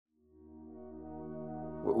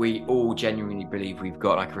we all genuinely believe we've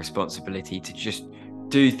got like a responsibility to just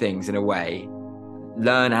do things in a way,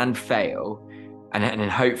 learn and fail, and then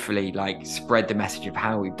hopefully like spread the message of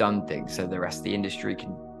how we've done things so the rest of the industry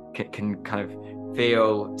can kind of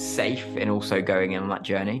feel safe in also going on that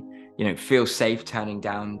journey. You know, feel safe turning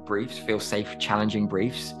down briefs, feel safe challenging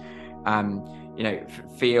briefs, you know,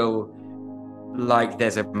 feel like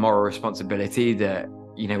there's a moral responsibility that,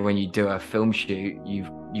 you know, when you do a film shoot,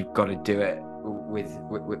 you've got to do it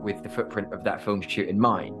with the footprint of that film shoot in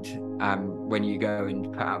mind. When you go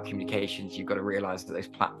and put out communications, you've got to realize that those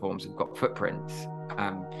platforms have got footprints.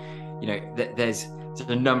 You know, there's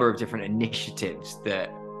a number of different initiatives that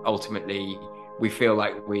ultimately we feel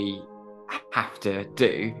like we have to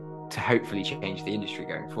do to hopefully change the industry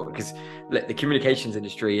going forward. Because the communications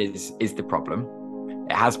industry is the problem.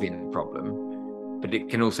 It has been the problem, but it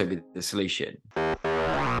can also be the solution.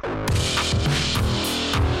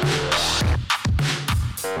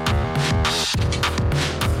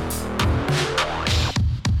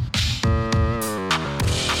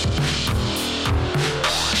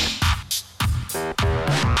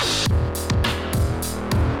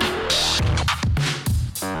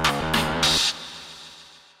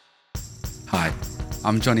 Hi,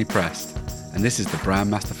 I'm Johnny Prest, and this is the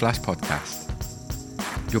Brand Master Flash podcast.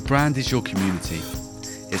 Your brand is your community.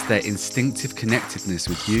 It's their instinctive connectedness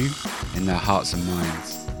with you in their hearts and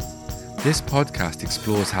minds. This podcast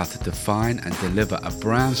explores how to define and deliver a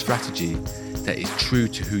brand strategy that is true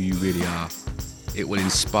to who you really are. It will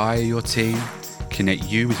inspire your team, connect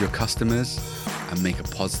you with your customers, and make a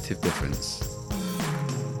positive difference.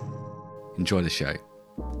 Enjoy the show.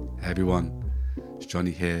 Hey everyone, it's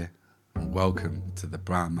Johnny here, and welcome to the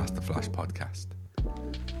Brand Master Flash podcast.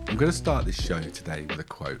 I'm going to start this show today with a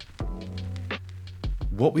quote.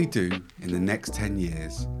 What we do in the next 10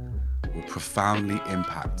 years will profoundly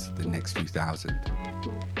impact the next few thousand.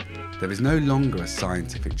 There is no longer a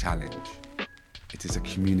scientific challenge. It is a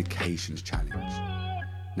communications challenge.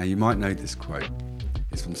 Now you might know this quote.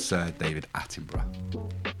 It's from Sir David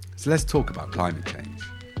Attenborough. So let's talk about climate change.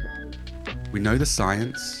 We know the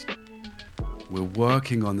science, we're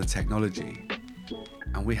working on the technology,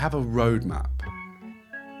 and we have a roadmap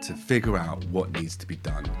to figure out what needs to be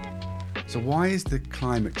done. So why is the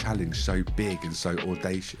climate challenge so big and so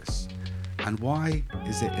audacious? And why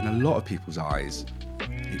is it, in a lot of people's eyes,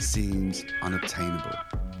 it seems unobtainable?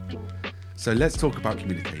 So let's talk about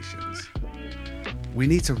communications. We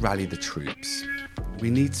need to rally the troops. We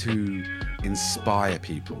need to inspire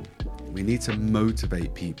people. We need to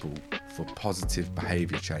motivate people for positive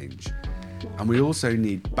behavior change. And we also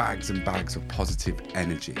need bags and bags of positive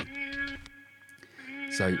energy.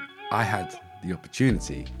 So I had the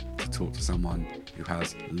opportunity to talk to someone who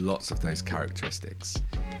has lots of those characteristics.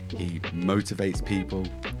 He motivates people,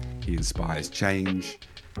 he inspires change,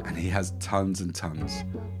 and he has tons and tons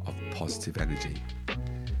of positive energy.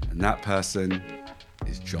 And that person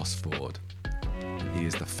is Joss Ford. And he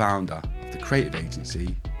is the founder of the creative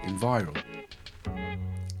agency Enviral.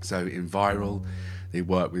 So Enviral, they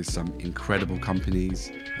work with some incredible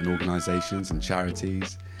companies and organisations and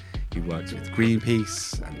charities. He works with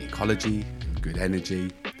Greenpeace and ecology and good energy.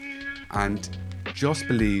 And Joss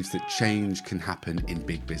believes that change can happen in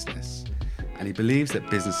big business. And he believes that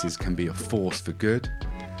businesses can be a force for good,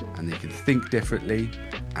 and they can think differently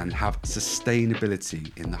and have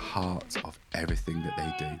sustainability in the heart of everything that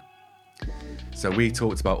they do. So we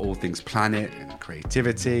talked about all things planet and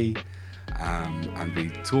creativity. And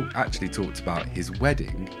we actually talked about his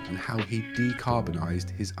wedding and how he decarbonised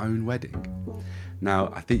his own wedding.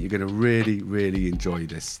 Now, I think you're going to really, really enjoy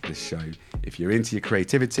this show. If you're into your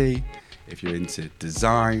creativity, if you're into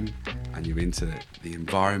design, and you're into the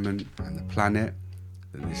environment and the planet,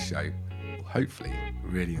 then this show will hopefully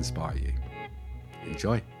really inspire you.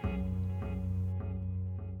 Enjoy.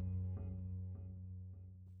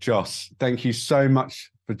 Joss, thank you so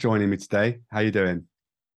much for joining me today. How are you doing?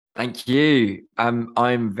 Thank you.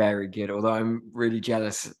 I'm very good, although I'm really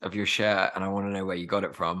jealous of your shirt and I want to know where you got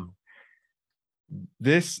it from.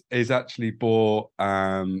 This is actually bought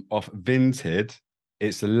off Vinted.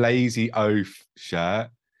 It's a Lazy Oaf shirt.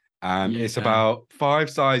 It's about 5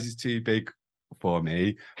 sizes too big for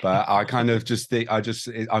me, but I kind of just think I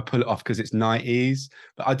pull it off because it's 90s.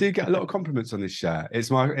 But I do get a lot of compliments on this shirt. It's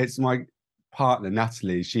my partner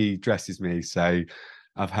Natalie. She dresses me, so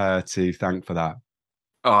I've her to thank for that.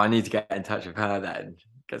 Oh, I need to get in touch with her then.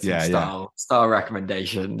 Get some style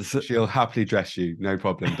recommendations. She'll happily dress you, no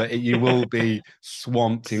problem. But you will be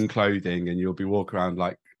swamped in clothing and you'll be walking around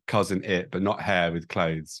like Cousin It, but not hair with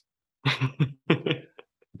clothes.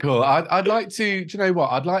 Cool. I'd like to, do you know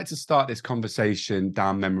what? I'd like to start this conversation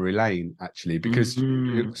down memory lane, actually, because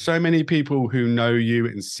so many people who know you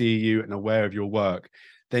and see you and aware of your work,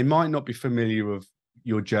 they might not be familiar with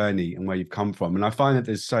your journey and where you've come from. And I find that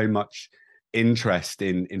there's so much interest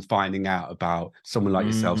in finding out about someone like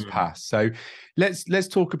yourself's past. So let's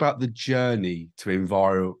talk about the journey to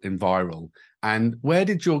Enviral, and where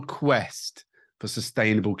did your quest for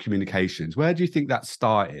sustainable communications, where do you think that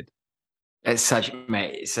started? It's such,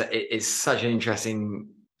 mate. It's such an interesting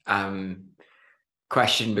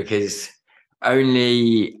question, because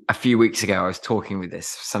only a few weeks ago I was talking with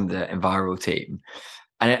some of the Enviral team,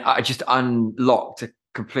 and I just unlocked a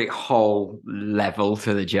complete whole level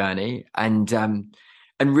to the journey. And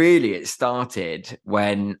really, it started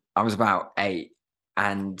when I was about 8,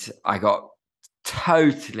 and I got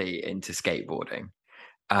totally into skateboarding,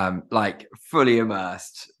 like fully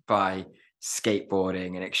immersed by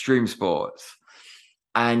skateboarding and extreme sports.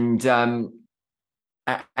 And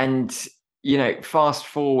fast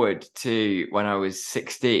forward to when I was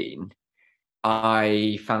 16,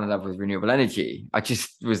 I fell in love with renewable energy. I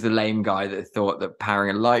just was the lame guy that thought that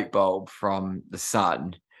powering a light bulb from the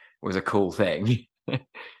sun was a cool thing.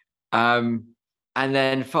 And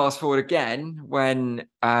then fast forward again when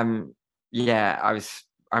I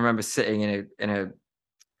remember sitting in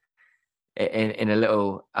a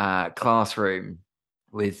little classroom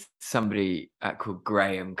with somebody called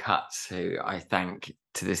Graham Cutts, who I thank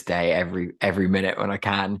to this day every minute when I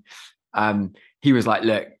can. He was like,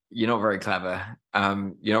 "Look, you're not very clever.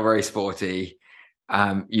 You're not very sporty.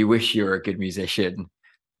 You wish you were a good musician,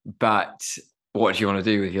 but what do you want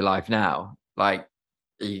to do with your life now? Like,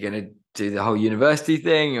 are you going to do the whole university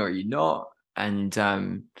thing, or are you not? And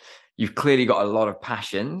you've clearly got a lot of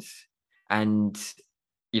passions, and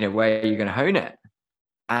where are you going to hone it?"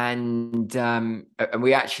 And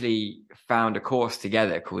we actually found a course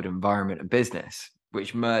together called Environment and Business,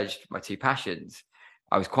 which merged my two passions.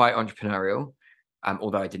 I was quite entrepreneurial,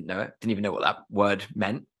 although I didn't know it, didn't even know what that word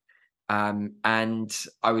meant. And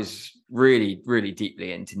I was really, really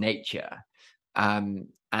deeply into nature. And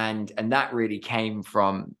that really came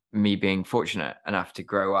from me being fortunate enough to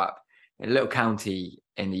grow up in a little county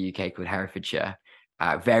in the UK called Herefordshire,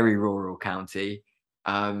 very rural county.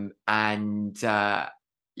 It's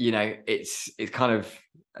kind of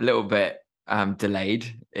a little bit delayed.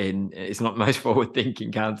 It's not the most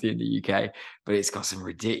forward-thinking county in the UK, but it's got some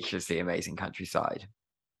ridiculously amazing countryside.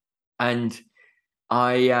 And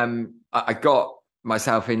I got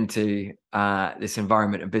myself into this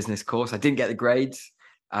environment and business course. I didn't get the grades,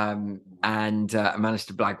 and I managed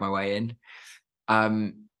to blag my way in.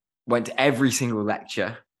 Went to every single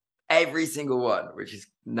lecture, every single one, which is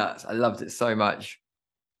nuts. I loved it so much.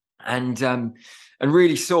 And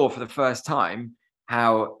really saw for the first time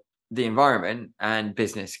how the environment and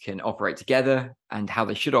business can operate together, and how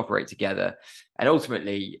they should operate together, and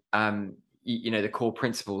ultimately, the core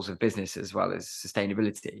principles of business as well as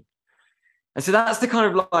sustainability. And so that's the kind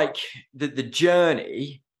of like the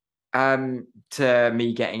journey to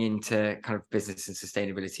me getting into kind of business and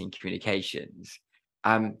sustainability and communications.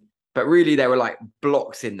 But really, there were like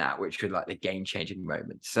blocks in that which were like the game-changing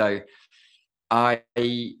moments. So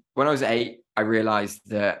when I was 8, I realized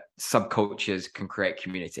that subcultures can create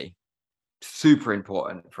community. Super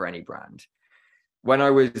important for any brand. When I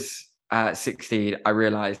was 16, I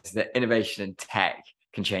realized that innovation and tech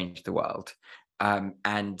can change the world.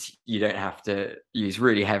 And you don't have to use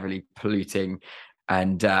really heavily polluting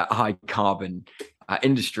and high carbon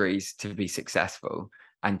industries to be successful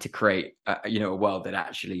and to create a world that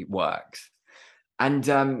actually works. And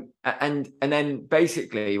then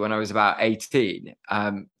basically when I was about 18,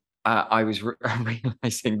 I was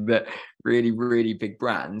realizing that really, really big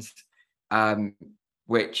brands,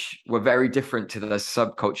 which were very different to the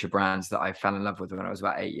subculture brands that I fell in love with when I was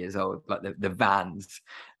about 8 years old, like the Vans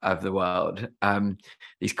of the world,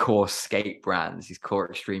 these core skate brands, these core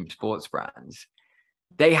extreme sports brands.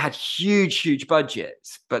 They had huge, huge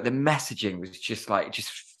budgets, but the messaging was just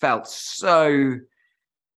felt so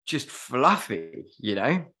just fluffy,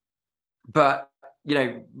 but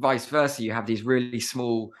vice versa, you have these really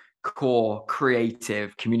small core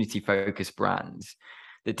creative community focused brands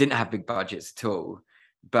that didn't have big budgets at all,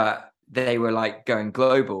 but they were like going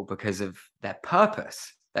global because of their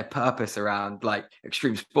purpose around like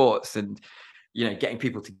extreme sports and getting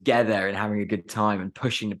people together and having a good time and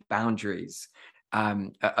pushing the boundaries of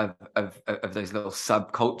those little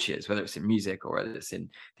subcultures, whether it's in music or whether it's in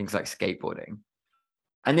things like skateboarding.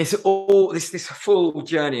 And this full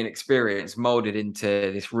journey and experience molded into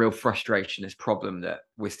this real frustration, this problem that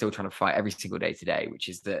we're still trying to fight every single day today, which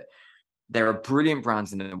is that there are brilliant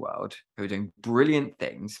brands in the world who are doing brilliant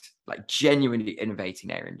things, like genuinely innovating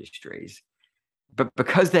their industries. But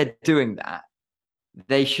because they're doing that,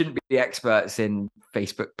 they shouldn't be experts in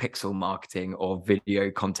Facebook pixel marketing or video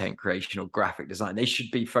content creation or graphic design. They should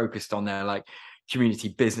be focused on their like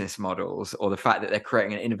community business models or the fact that they're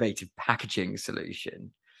creating an innovative packaging solution.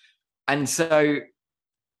 And so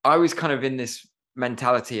I was kind of in this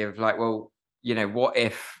mentality of like, well, what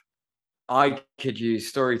if I could use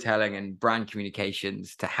storytelling and brand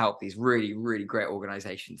communications to help these really, really great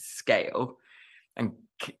organizations scale and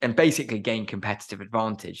basically gain competitive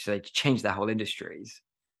advantage, so they change their whole industries.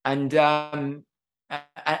 And that's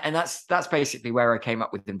basically where I came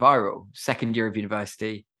up with Enviral. Second year of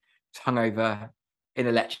university, hungover in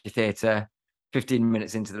a lecture theatre. 15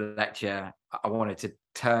 minutes into the lecture, I wanted to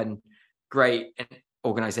turn great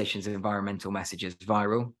organizations' environmental messages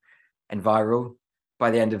viral. And viral.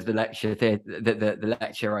 By the end of the lecture, the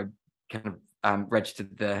lecture, I kind of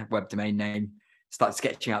registered the web domain name, started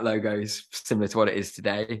sketching out logos similar to what it is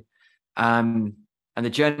today. And the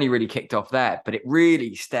journey really kicked off there, but it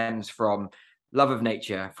really stems from love of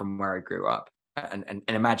nature from where I grew up and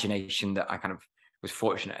an imagination that I kind of was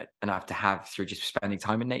fortunate enough to have through just spending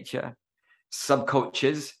time in nature,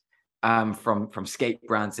 subcultures from skate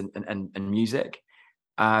brands and music,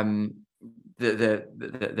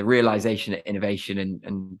 the realization that innovation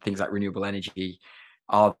and things like renewable energy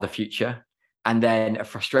are the future, and then a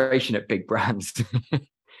frustration at big brands.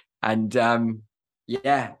 And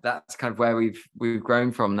that's kind of where we've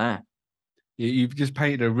grown from there. You've just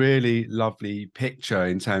painted a really lovely picture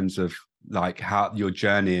in terms of like how your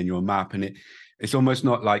journey and your map, and it's almost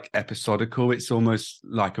not like episodical, it's almost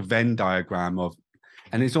like a Venn diagram of,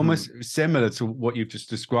 and it's almost similar to what you've just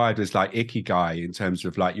described as like Ikigai in terms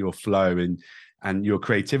of like your flow and your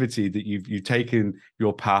creativity, that you've taken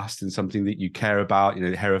your past and something that you care about,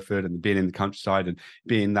 Hereford and being in the countryside and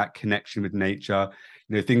being that connection with nature,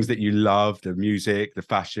 things that you love, the music, the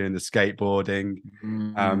fashion, the skateboarding,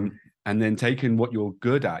 and then taking what you're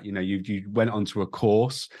good at. You went onto a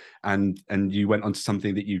course and you went onto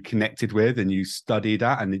something that you connected with and you studied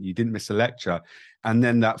at and that you didn't miss a lecture. And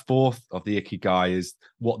then that fourth of the Ikigai is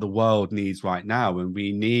what the world needs right now. And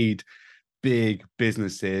we need big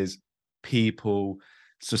businesses, people,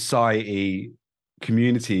 society,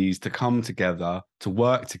 communities to come together, to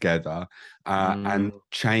work together, and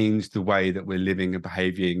change the way that we're living and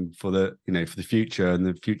behaving for the future and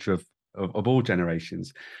the future of all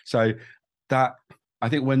generations. So that, I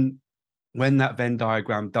think when that Venn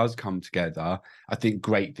diagram does come together, I think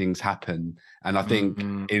great things happen. And I think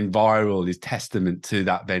Enviral is testament to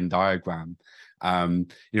that Venn diagram.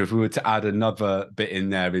 If we were to add another bit in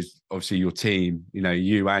there, is obviously your team,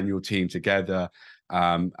 you and your team together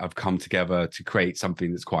have come together to create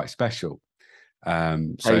something that's quite special.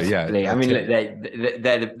 Totally. I mean, look,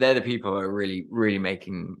 they're the people who are really, really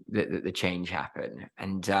making the change happen,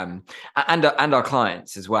 and our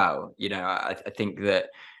clients as well. I think that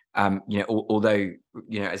although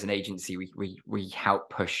as an agency we help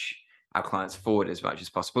push our clients forward as much as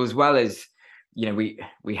possible, as well as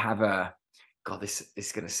we have a, God, this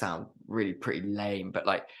is going to sound really pretty lame, but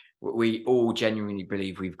like we all genuinely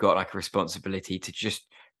believe we've got like a responsibility to just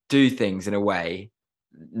do things in a way,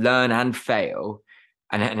 learn and fail,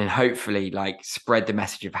 and then hopefully like spread the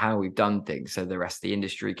message of how we've done things, so the rest of the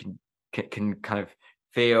industry can kind of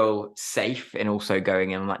feel safe in also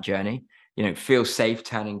going in on that journey. Feel safe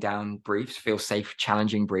turning down briefs, feel safe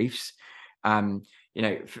challenging briefs,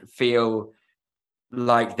 feel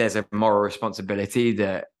like there's a moral responsibility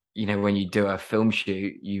that when you do a film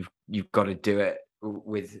shoot, you've got to do it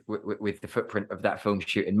with the footprint of that film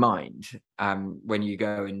shoot in mind. When you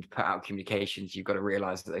go and put out communications, you've got to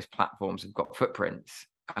realize that those platforms have got footprints.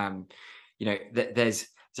 There's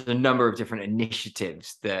a number of different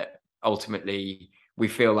initiatives that ultimately we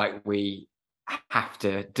feel like we have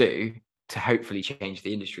to do to hopefully change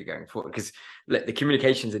the industry going forward. Because look, the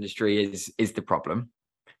communications industry is the problem.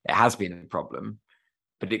 It has been a problem,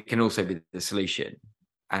 but it can also be the solution.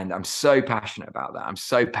 And I'm so passionate about that. I'm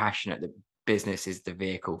so passionate that business is the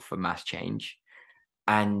vehicle for mass change.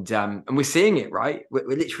 And we're seeing it, right? We're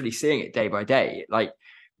literally seeing it day by day. Like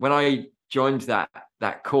when I joined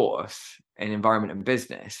that course in environment and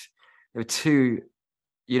business, there were 2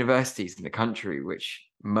 universities in the country which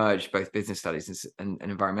merged both business studies and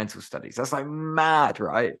environmental studies. That's like mad,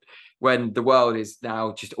 right? When the world is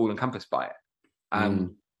now just all encompassed by it.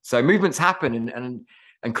 So movements happen,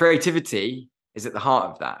 and creativity is at the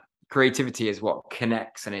heart of that. Creativity is what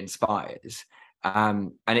connects and inspires.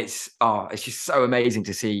 And it's just so amazing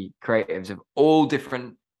to see creatives of all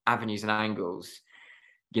different avenues and angles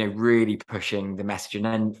really pushing the message and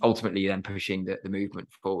then ultimately then pushing the movement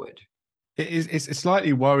forward. It's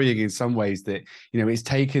slightly worrying in some ways that, it's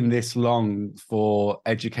taken this long for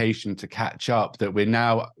education to catch up, that we're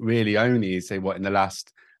now really only, say, in the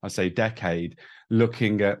last, I'd say, decade,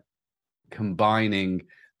 looking at combining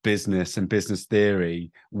business and business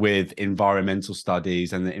theory with environmental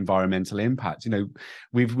studies and the environmental impact.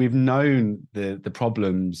 We've known the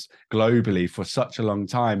problems globally for such a long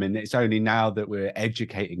time, and it's only now that we're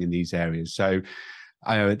educating in these areas. So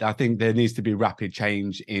I think there needs to be rapid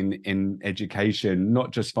change in education, not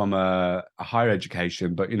just from a higher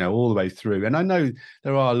education, but all the way through. And I know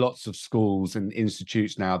there are lots of schools and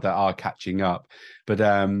institutes now that are catching up, but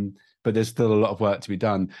there's still a lot of work to be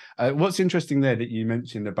done. What's interesting there that you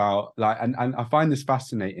mentioned about and I find this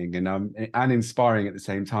fascinating and inspiring at the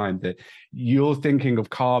same time, that you're thinking of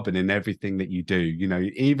carbon in everything that you do.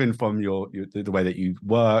 Even from the way that you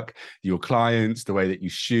work, your clients, the way that you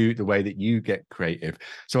shoot, the way that you get creative.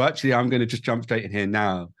 So actually, I'm going to just jump straight in here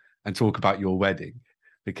now and talk about your wedding,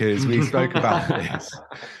 because we spoke about this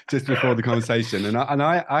just before the conversation. And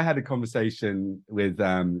I had a conversation with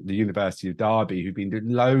the University of Derby, who've been doing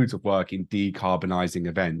loads of work in decarbonising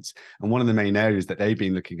events. And one of the main areas that they've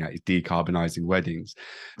been looking at is decarbonising weddings.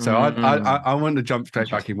 So I want to jump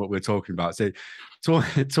straight back in what we're talking about. So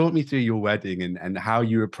talk me through your wedding and how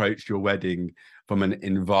you approached your wedding from an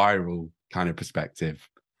environmental kind of perspective.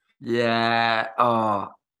 Yeah. Oh,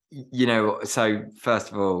 so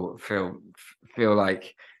first of all, feel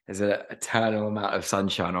like there's an eternal amount of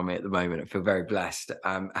sunshine on me at the moment. I feel very blessed.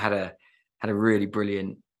 I had a really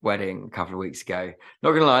brilliant wedding a couple of weeks ago.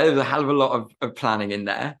 Not gonna lie, there was a hell of a lot of planning in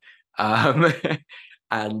there,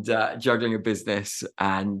 and juggling a business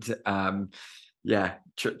and trying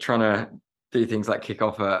to do things like kick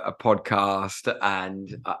off a podcast.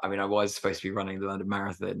 And I was supposed to be running the London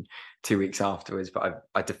Marathon 2 weeks afterwards, but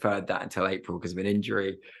I deferred that until April because of an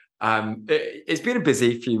injury. It's been a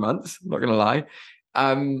busy few months, I'm not gonna lie.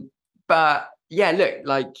 But yeah, look,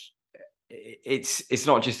 like it's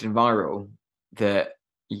not just environmental that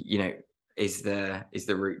is the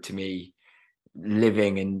route to me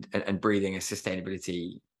living and breathing a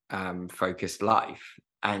sustainability focused life.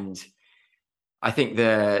 And I think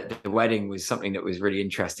the wedding was something that was really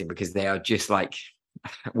interesting because they are just like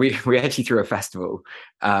we actually threw a festival.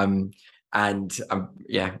 And I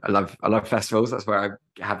love festivals. That's where I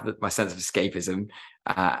have my sense of escapism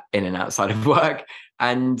in and outside of work.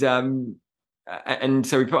 And so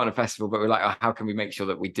we put on a festival, but we're like, oh, how can we make sure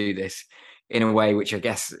that we do this in a way which I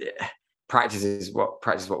guess practices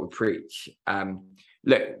what we preach?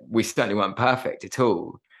 Look, we certainly weren't perfect at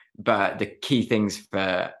all, but the key things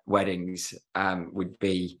for weddings would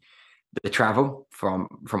be the travel from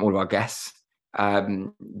all of our guests,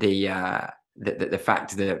 the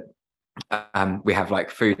fact that we have like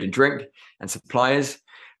food and drink and suppliers,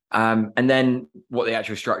 and then what the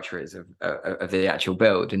actual structure is of the actual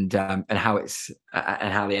build, and how it's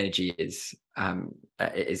and how the energy is and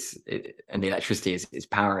the electricity is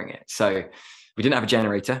powering it. So we didn't have a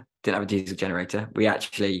generator, didn't have a diesel generator. We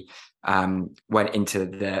actually went into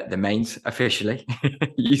the mains officially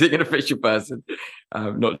using an official person,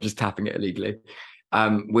 not just tapping it illegally.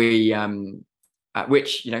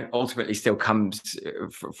 Which ultimately still comes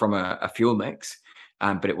from a fuel mix,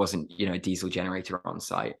 but it wasn't a diesel generator on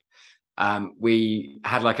site. We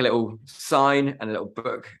had like a little sign and a little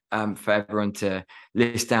book for everyone to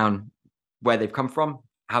list down where they've come from,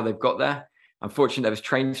 how they've got there. Unfortunately, there was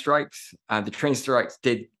train strikes. The train strikes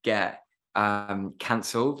did get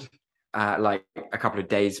cancelled like a couple of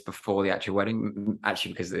days before the actual wedding,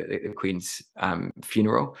 actually because of the Queen's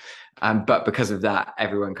funeral. But because of that,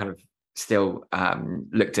 everyone kind of still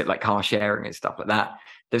looked at like car sharing and stuff like that.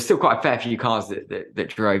 There's still quite a fair few cars that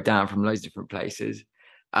drove down from loads of different places.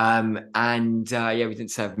 We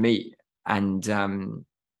didn't serve meat. And on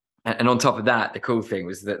top of that, the cool thing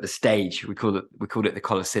was that the stage, we called it the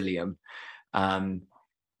Colosseum,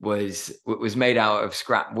 was made out of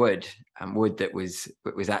scrap wood, and wood that was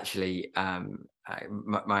actually it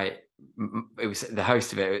was the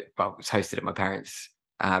host of it. Well, it was hosted at my parents'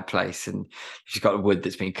 place, and she's got a wood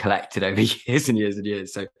that's been collected over years and years and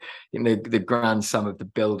years. So the grand sum of the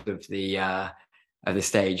build of the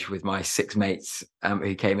stage with my 6 mates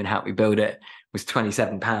who came and helped me build it was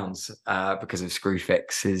 £27 because of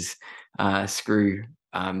Screwfix's screw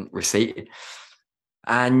receipt.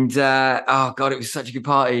 And oh god, it was such a good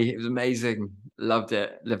party. It was amazing. Loved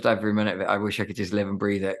it. Lived every minute of it. I wish I could just live and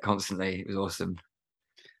breathe it constantly. It was awesome.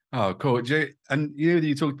 Oh, cool. And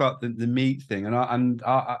you talked about the meat thing, and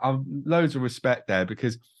I loads of respect there,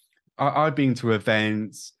 because I've been to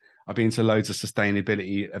events, I've been to loads of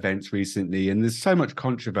sustainability events recently, and there's so much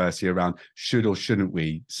controversy around should or shouldn't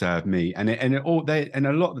we serve meat, and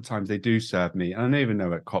a lot of the times they do serve meat, and I don't even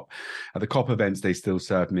know at the COP events they still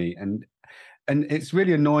serve meat, and it's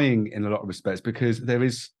really annoying in a lot of respects because there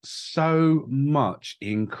is so much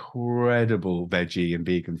incredible veggie and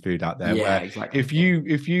vegan food out there. Yeah, where exactly. if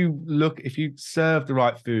you serve the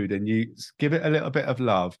right food and you give it a little bit of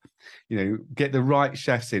love, get the right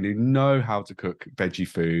chefs in who know how to cook veggie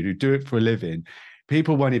food, who do it for a living,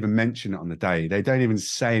 people won't even mention it on the day. They don't even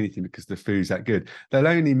say anything because the food's that good. They'll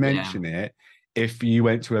only mention it if you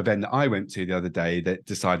went to an event that I went to the other day that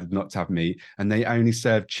decided not to have meat and they only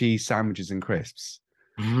serve cheese sandwiches and crisps.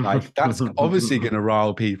 Like, that's obviously going to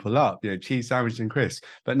rile people up, cheese sandwiches and crisps.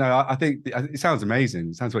 But no, I think it sounds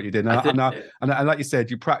amazing. It sounds what you did. And like you said,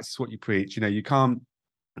 you practice what you preach. You can't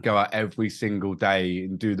go out every single day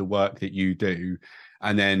and do the work that you do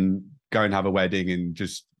and then go and have a wedding and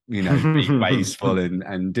just, be wasteful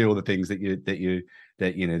and do all the things that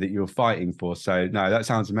you're fighting for. So no, that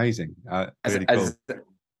sounds amazing. Really cool.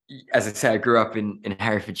 As I say, I grew up in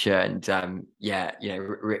Herefordshire, and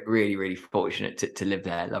really, really fortunate to live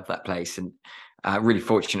there. Love that place, and really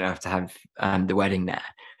fortunate enough to have the wedding there.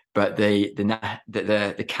 But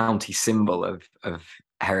the county symbol of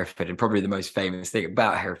Hereford, and probably the most famous thing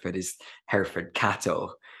about Hereford, is Hereford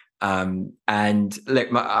cattle. And look,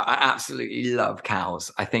 I absolutely love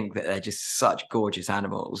cows. I think that they're just such gorgeous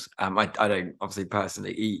animals. I don't obviously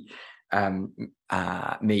personally eat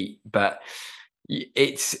meat, but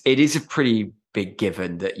it is a pretty big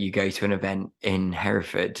given that you go to an event in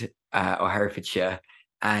Hereford or Herefordshire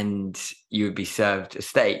and you would be served a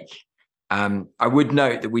steak. I would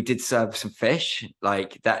note that we did serve some fish,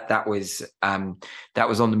 like that was on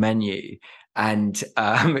the menu. And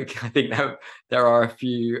I think there are a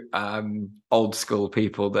few old school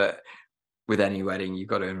people that with any wedding you've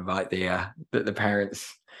got to invite the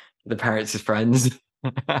parents as friends.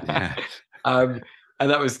 Yeah. And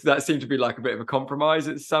that seemed to be like a bit of a compromise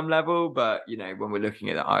at some level, but when we're looking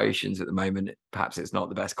at the oceans at the moment, perhaps it's not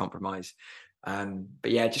the best compromise.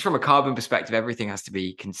 But yeah, just from a carbon perspective, everything has to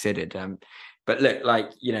be considered. But look,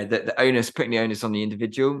 putting the onus on the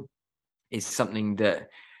individual is something that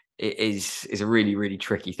is a really, really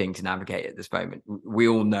tricky thing to navigate at this moment. We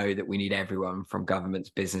all know that we need everyone from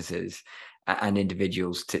governments, businesses, and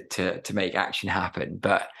individuals to make action happen.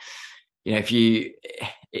 But as you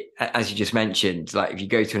just mentioned, like if you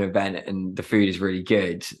go to an event and the food is really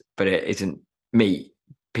good, but it isn't meat,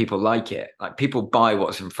 people like it. Like people buy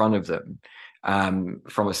what's in front of them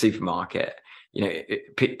from a supermarket.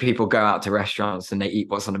 People go out to restaurants and they eat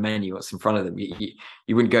what's on the menu, what's in front of them.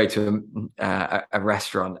 You wouldn't go to a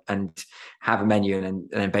restaurant and have a menu and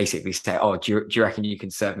then basically say, "Oh, do you reckon you can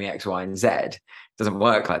serve me X, Y, and Z?" It doesn't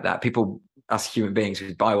work like that. People, us human beings,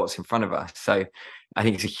 we buy what's in front of us. So I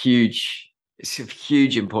think it's of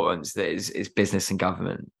huge importance that is business and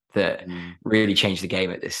government that really change the game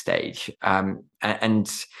at this stage. And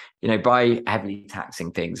by heavily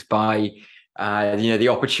taxing things, by the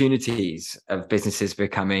opportunities of businesses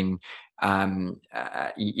becoming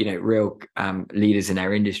real leaders in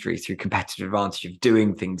their industry through competitive advantage of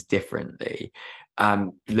doing things differently.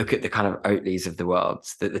 Look at the kind of Oatleys of the world,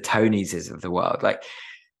 the Tonys of the world. Like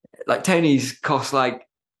Tony's cost like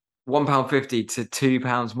 £1.50 to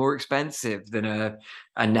 £2 more expensive than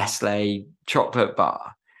a Nestle chocolate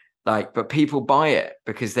bar. But people buy it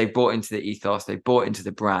because they bought into the ethos, they bought into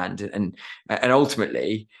the brand, and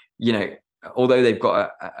ultimately, although they've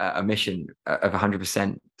got a mission of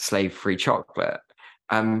 100% slave-free chocolate,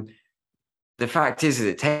 the fact is that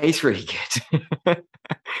it tastes really good.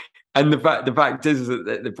 And the fact is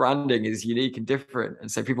that the branding is unique and different,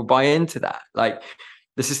 and so people buy into that. Like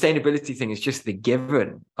the sustainability thing is just the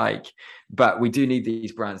given. But we do need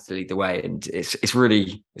these brands to lead the way, and it's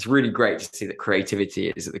really great to see that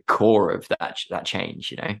creativity is at the core of that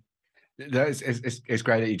change. It's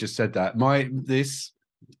great that you just said that.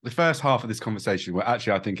 The first half of this conversation, well,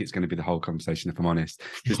 actually, I think it's going to be the whole conversation, if I'm honest.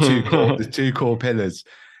 There's two core pillars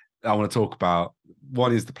I want to talk about.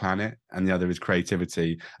 One is the planet and the other is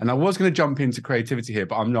creativity. And I was going to jump into creativity here,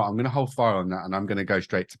 but I'm not. I'm going to hold fire on that and I'm going to go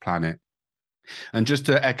straight to planet. And just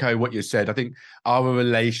to echo what you said, I think our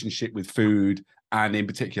relationship with food and in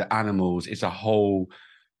particular animals is a whole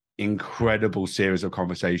incredible series of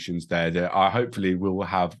conversations there that I hopefully will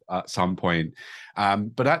have at some point.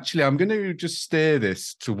 But actually, I'm going to just steer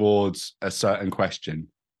this towards a certain question.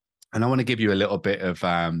 And I want to give you a little bit of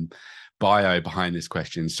bio behind this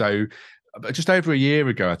question. So just over a year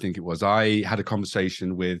ago, I think it was, I had a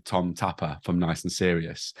conversation with Tom Tapper from Nice and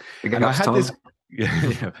Serious. And I had this,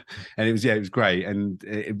 and it was great and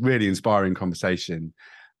a really inspiring conversation.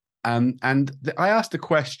 I asked a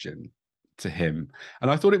question to him, and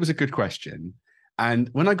I thought it was a good question. And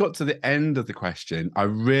when I got to the end of the question, I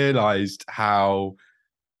realized how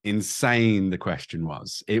insane the question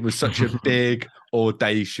was. It was such a big,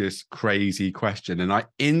 audacious, crazy question. And I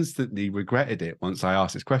instantly regretted it once I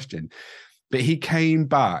asked this question. But he came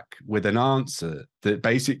back with an answer that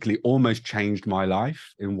basically almost changed my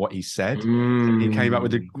life in what he said. He came up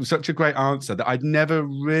with such a great answer that I'd never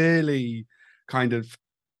really kind of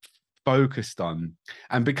focused on.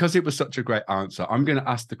 And because it was such a great answer, I'm going to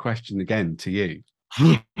ask the question again to you.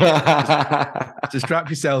 So strap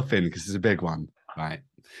yourself in, because it's a big one, right?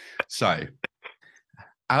 So,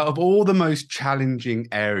 out of all the most challenging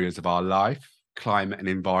areas of our life, climate and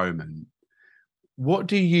environment, what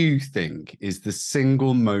do you think is the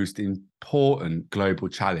single most important global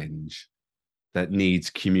challenge that needs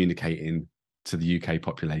communicating to the UK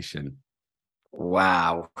population?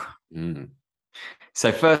 Wow.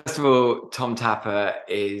 So first of all, Tom Tapper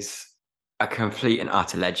is a complete and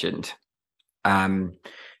utter legend.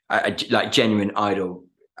 Like genuine idol.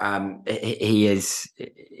 He is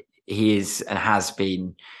and has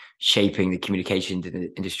been shaping the communication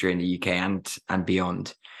industry in the UK and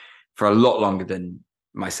beyond for a lot longer than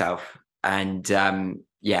myself. And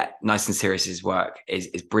Nice and Serious's work is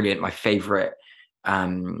brilliant. My favorite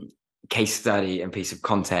case study and piece of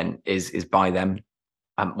content is by them.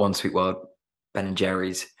 One Sweet World, Ben and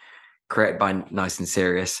Jerry's, created by Nice and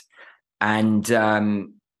Serious. And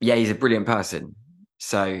he's a brilliant person.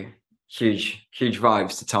 So huge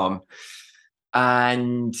vibes to Tom.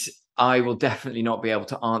 And I will definitely not be able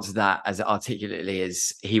to answer that as articulately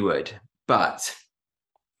as he would. But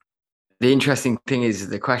the interesting thing is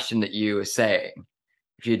the question that you were saying,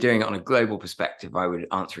 if you're doing it on a global perspective, I would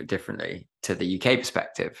answer it differently to the UK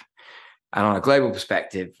perspective. And on a global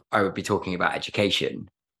perspective, I would be talking about education.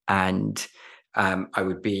 And I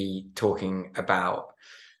would be talking about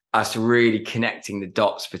us really connecting the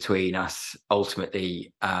dots between us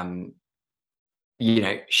ultimately,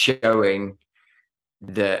 showing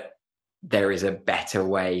that there is a better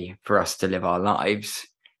way for us to live our lives,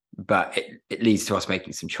 but it leads to us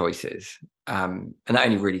making some choices. And that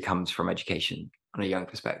only really comes from education on a young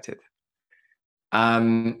perspective.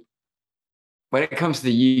 When it comes to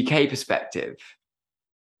the UK perspective,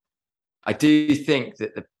 I do think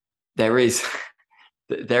that there is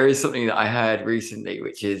something that I heard recently,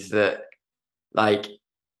 which is that, like,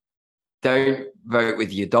 don't vote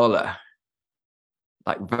with your dollar,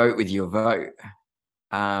 like vote with your vote.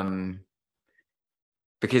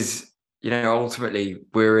 Because, ultimately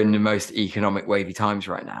we're in the most economic wavy times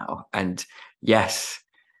right now. And yes,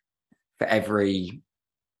 for every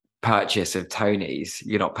purchase of Tony's,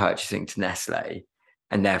 you're not purchasing to Nestle,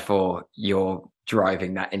 and therefore you're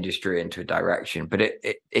driving that industry into a direction. But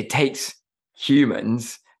it takes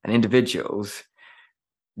humans and individuals,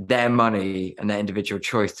 their money and their individual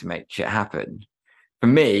choice to make shit happen. For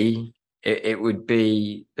me, it would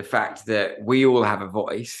be the fact that we all have a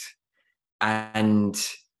voice, and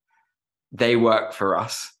they work for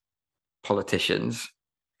us, politicians,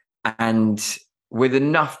 and with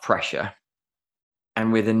enough pressure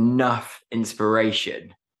and with enough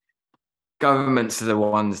inspiration, governments are the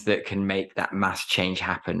ones that can make that mass change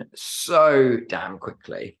happen so damn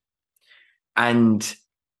quickly. And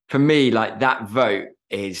for me, like, that vote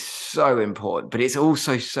is so important, but it's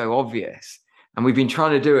also so obvious. And we've been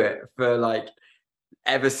trying to do it for, like,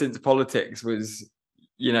 ever since politics was,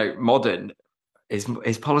 modern.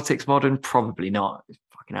 Is politics modern? Probably not. It's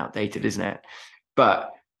fucking outdated, isn't it?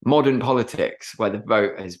 But modern politics, where the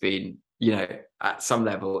vote has been, at some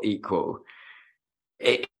level equal,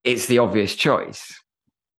 it's the obvious choice.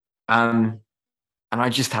 And I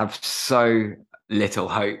just have so little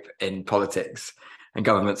hope in politics and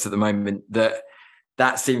governments at the moment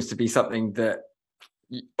that seems to be something that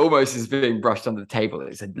almost is being brushed under the table.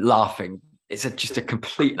 It's just a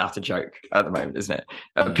complete and utter joke at the moment, isn't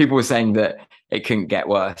it? People were saying that it couldn't get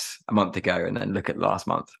worse a month ago, and then look at last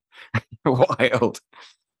month. Wild.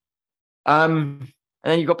 And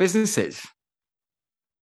then you've got businesses.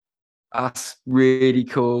 Us really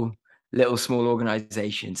cool little small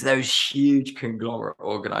organizations, those huge conglomerate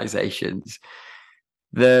organizations,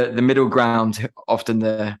 the middle ground, often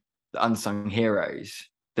the unsung heroes,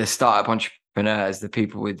 the startup entrepreneurs, the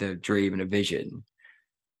people with a dream and a vision.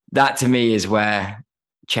 That to me is where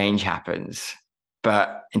change happens.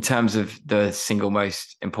 But in terms of the single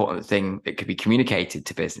most important thing that could be communicated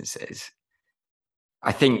to businesses,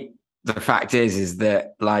 I think the fact is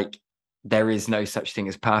that, like, there is no such thing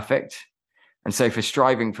as perfect. And so for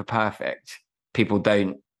striving for perfect, people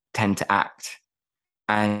don't tend to act.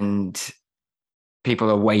 And people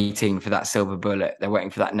are waiting for that silver bullet. They're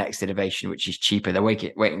waiting for that next innovation, which is cheaper. They're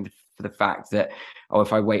waiting for the fact that, oh,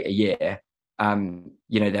 if I wait a year,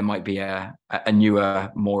 there might be a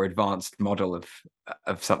newer, more advanced model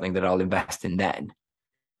of something that I'll invest in then.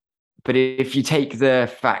 But if you take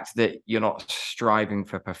the fact that you're not striving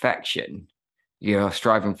for perfection, you're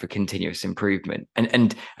striving for continuous improvement,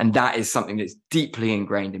 and that is something that's deeply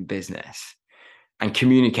ingrained in business and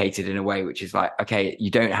communicated in a way which is like, okay,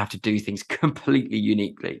 you don't have to do things completely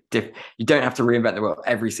uniquely. You don't have to reinvent the world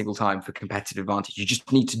every single time for competitive advantage. You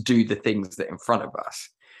just need to do the things that are in front of us.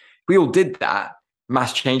 If we all did that,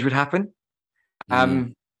 mass change would happen.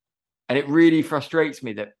 And it really frustrates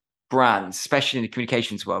me that brands, especially in the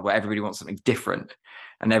communications world, where everybody wants something different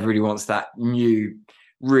and everybody wants that new,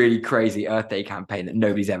 really crazy Earth Day campaign that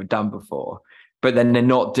nobody's ever done before, but then they're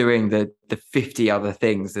not doing the 50 other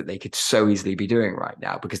things that they could so easily be doing right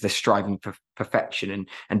now because they're striving for perfection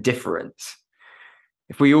and difference.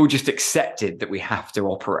 If we all just accepted that we have to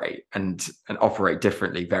operate and operate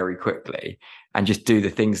differently very quickly and just do the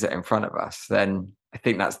things that are in front of us, then I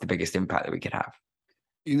think that's the biggest impact that we could have.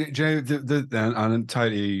 Joe, I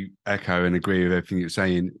totally echo and agree with everything you're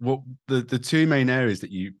saying. What the two main areas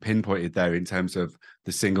that you pinpointed there in terms of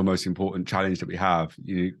the single most important challenge that we have,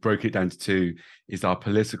 you broke it down to two, is our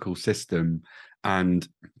political system and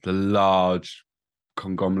the large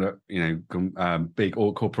conglomerate, big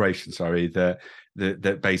corporations,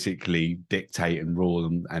 that basically dictate and rule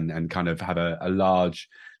and kind of have a large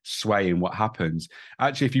sway in what happens.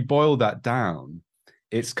 Actually, if you boil that down,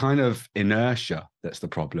 it's kind of inertia that's the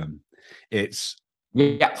problem. It's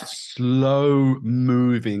slow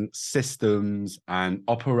moving systems and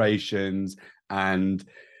operations and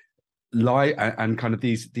kind of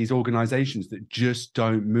these organizations that just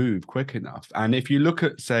don't move quick enough. And if you look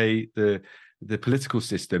at, say, the political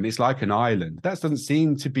system, it's like an island that doesn't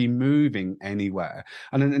seem to be moving anywhere.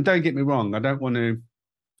 And don't get me wrong, I don't want to,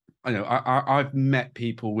 I've met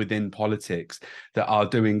people within politics that are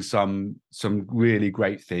doing some really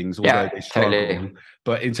great things, although they struggle. Totally.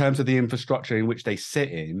 But in terms of the infrastructure in which they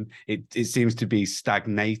sit in, it seems to be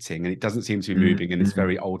stagnating and it doesn't seem to be moving, and it's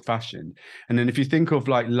very old-fashioned. And then if you think of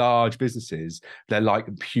like large businesses, they're like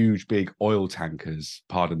huge, big oil tankers,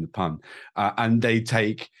 pardon the pun, and they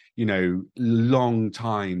take long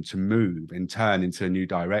time to move and turn into a new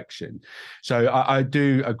direction. So I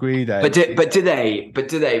do agree there. But do they?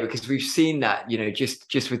 Because we've seen that,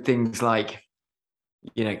 just with things like,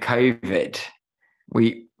 COVID,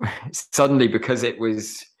 we suddenly, because it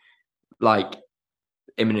was like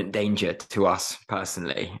imminent danger to us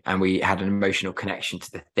personally, and we had an emotional connection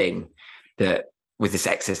to the thing that was this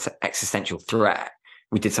existential threat,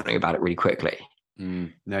 we did something about it really quickly.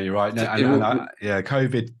 No, you're right. No,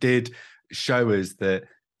 COVID did show us that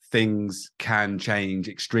things can change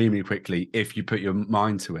extremely quickly if you put your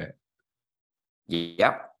mind to it.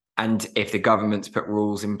 Yep. And if the governments put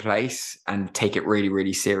rules in place and take it really,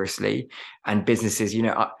 really seriously, and businesses,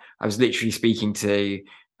 I was literally speaking to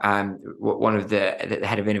one of the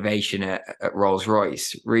head of innovation at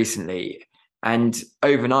Rolls-Royce recently, and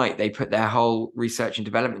overnight they put their whole research and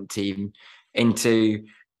development team into,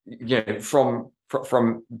 from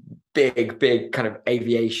big kind of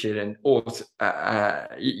aviation and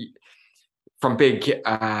from big,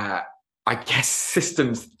 I guess,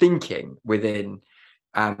 systems thinking within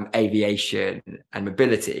aviation and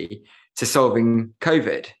mobility to solving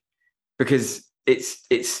COVID, because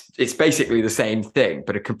it's basically the same thing,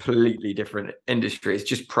 but a completely different industry. It's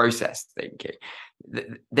just process thinking.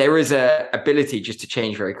 There is a ability just to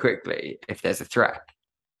change very quickly if there's a threat.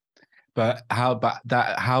 But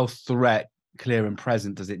how threat clear and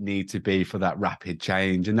present does it need to be for that rapid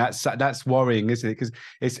change? And that's worrying, isn't it? Because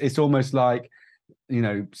it's almost like,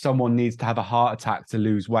 someone needs to have a heart attack to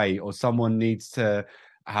lose weight, or someone needs to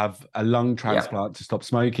have a lung transplant to stop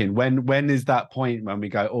smoking. When is that point when we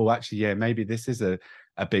go, oh, actually, maybe this is a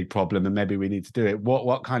big problem and maybe we need to do it?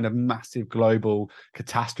 What kind of massive global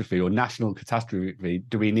catastrophe or national catastrophe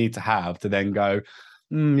do we need to have to then go,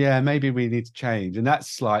 maybe we need to change? And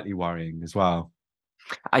that's slightly worrying as well.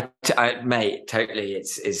 Mate, totally.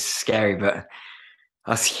 It's scary, but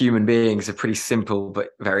us human beings are pretty simple but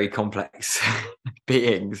very complex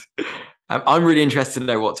beings. I'm really interested to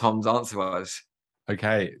know what Tom's answer was.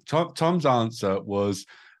 Okay, Tom's answer was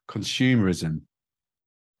consumerism.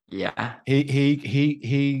 Yeah,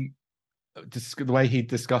 he the way he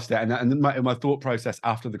discussed it, and my thought process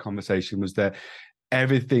after the conversation was that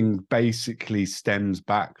everything basically stems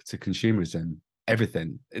back to consumerism.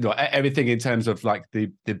 Everything in terms of like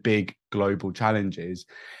the big global challenges.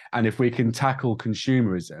 And if we can tackle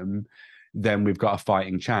consumerism, then we've got a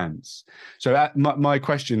fighting chance. So my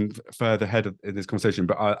question further ahead of this conversation,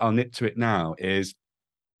 but I'll nip to it now, is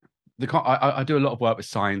I do a lot of work with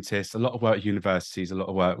scientists, a lot of work at universities, a lot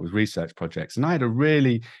of work with research projects. And I had a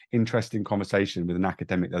really interesting conversation with an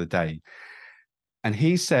academic the other day. And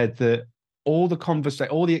he said that all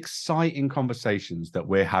the exciting conversations that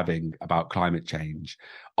we're having about climate change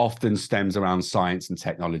often stems around science and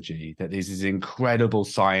technology, that there's this incredible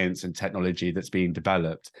science and technology that's being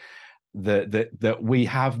developed, that we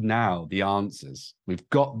have now the answers. We've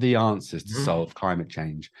got the answers to solve climate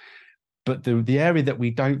change. But the area that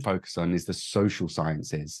we don't focus on is the social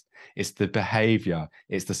sciences. It's the behavior,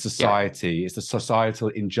 it's the society, it's the societal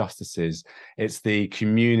injustices, it's the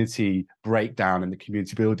community breakdown and the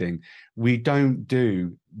community building. We don't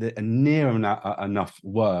do near enough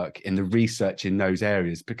work in the research in those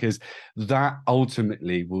areas, because that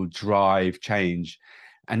ultimately will drive change.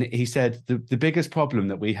 And he said the biggest problem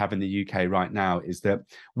that we have in the UK right now is that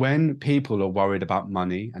when people are worried about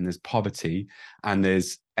money and there's poverty and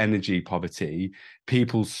there's energy poverty,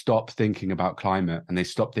 people stop thinking about climate and they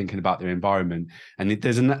stop thinking about their environment. And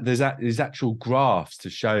there's actual graphs to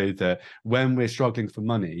show that when we're struggling for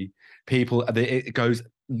money, it goes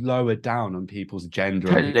lower down on people's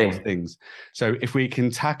agenda and people's things. So if we can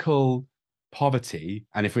tackle poverty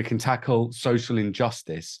and if we can tackle social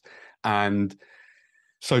injustice and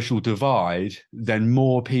social divide, then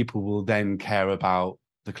more people will then care about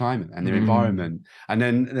the climate and their environment. And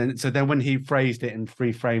then when he phrased it and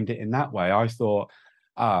reframed it in that way, I thought,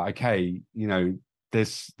 okay,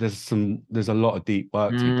 there's a lot of deep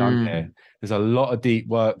work to be done here. There's a lot of deep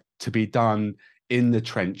work to be done in the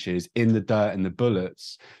trenches, in the dirt and the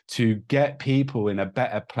bullets, to get people in a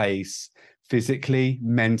better place physically,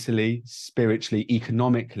 mentally, spiritually,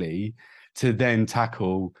 economically, to then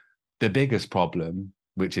tackle the biggest problem,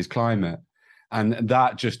 which is climate. And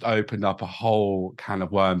that just opened up a whole can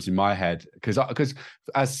of worms in my head, because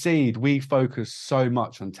as Seed, we focus so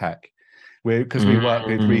much on tech. Because we work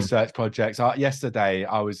with research projects. Yesterday,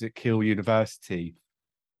 I was at Keele University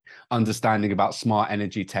understanding about smart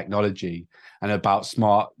energy technology and about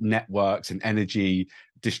smart networks and energy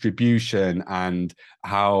distribution and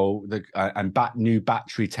how new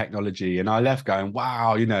battery technology. And I left going,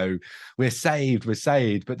 wow, we're saved.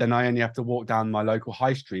 But then I only have to walk down my local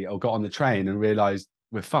high street or got on the train and realized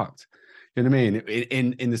we're fucked. You know what I mean?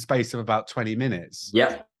 In the space of about 20 minutes.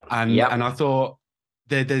 And I thought,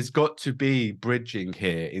 there's got to be bridging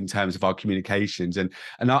here in terms of our communications. And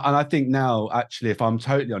I think now, actually, if I'm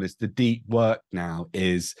totally honest, the deep work now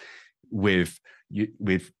is with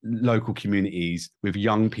local communities, with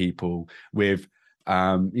young people, with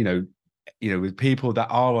with people that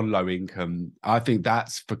are on low income. I think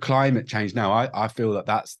that's for climate change now. I feel that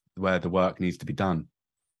that's where the work needs to be done.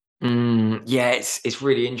 Yeah, it's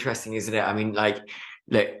really interesting, isn't it? I mean,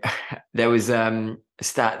 look, there was a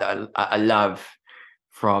stat that I love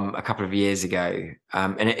from a couple of years ago,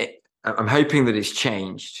 and I'm hoping that it's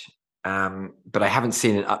changed, but I haven't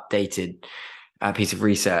seen an updated piece of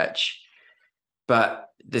research. But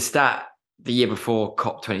the stat the year before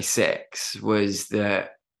COP26 was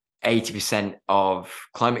that 80% of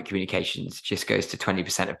climate communications just goes to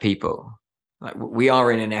 20% of people. Like, we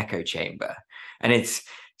are in an echo chamber, and it's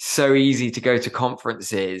so easy to go to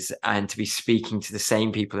conferences and to be speaking to the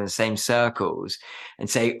same people in the same circles and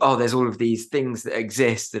say, oh, there's all of these things that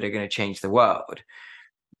exist that are going to change the world.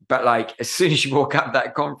 But as soon as you walk out of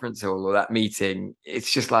that conference hall or that meeting,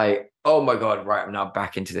 it's just like, oh my God, right, I'm now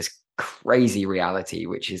back into this crazy reality,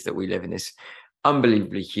 which is that we live in this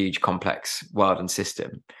unbelievably huge, complex world and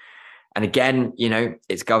system. And again,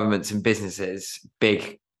 it's governments and businesses,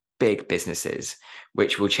 big businesses,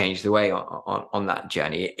 which will change the way on that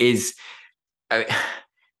journey. It's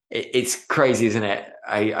crazy, isn't it?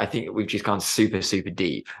 I think we've just gone super, super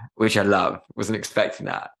deep, which I love. Wasn't expecting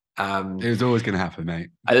that. It was always going to happen, mate.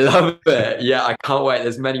 I love it. Yeah, I can't wait.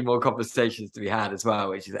 There's many more conversations to be had as well,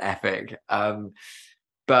 which is epic.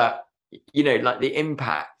 But the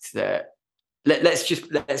impact that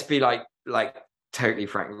let's be totally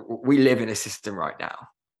frank. We live in a system right now.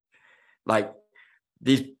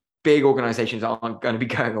 These big organizations aren't going to be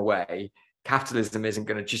going away. Capitalism isn't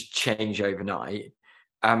going to just change overnight.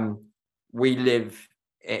 We live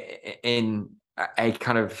in a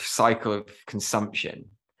kind of cycle of consumption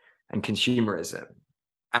and consumerism.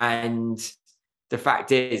 And the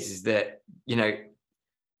fact is that,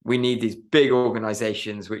 we need these big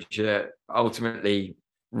organizations which are ultimately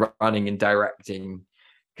running and directing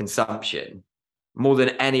consumption more than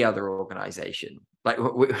any other organization.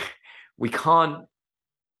 We can't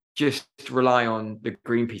just rely on the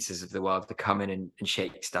Greenpeaces of the world to come in and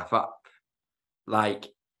shake stuff up.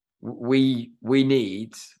 we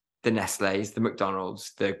need the Nestle's, the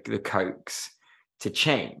McDonald's, the Cokes to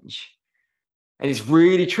change. And it's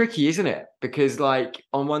really tricky, isn't it? Because like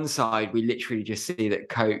on one side, we literally just see that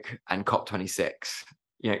Coke and COP26,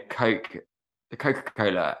 Coke, the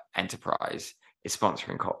Coca-Cola enterprise is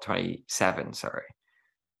sponsoring COP27, sorry.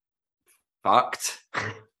 Fucked.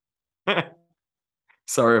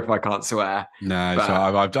 Sorry if I can't swear. No,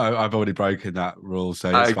 but... so I've already broken that rule, so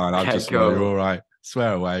it's fine. I've just cool. You're all right.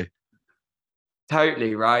 Swear away.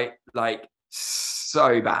 Totally right. Like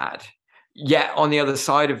so bad. Yet on the other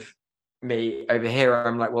side of me over here,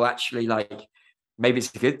 I'm like, well, actually, like maybe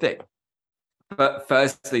it's a good thing. But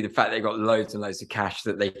firstly, the fact they've got loads and loads of cash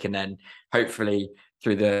that they can then hopefully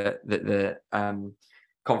through the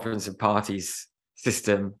conference of parties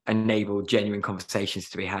system enable genuine conversations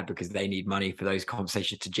to be had, because they need money for those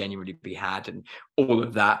conversations to genuinely be had, and all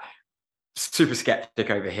of that. Super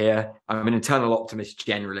skeptic over here. I'm an internal optimist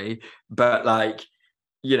generally, but like,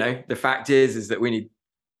 the fact is that we need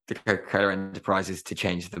the Coca-Cola enterprises to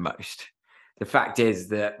change the most. The fact is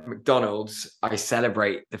that McDonald's, I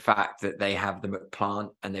celebrate the fact that they have the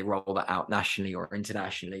McPlant and they roll that out nationally or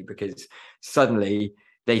internationally, because suddenly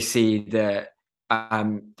they see that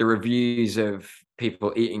the reviews of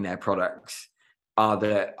people eating their products are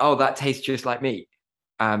that, oh, that tastes just like meat.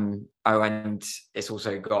 And it's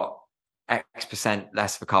also got X%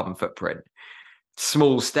 less of a carbon footprint.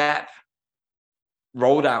 Small step,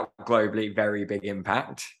 rolled out globally, very big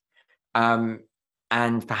impact.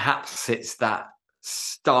 And perhaps it's that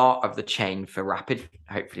start of the chain for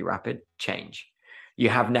hopefully rapid change. You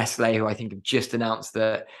have Nestle, who I think have just announced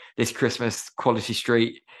that this Christmas, Quality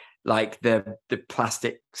Street, like the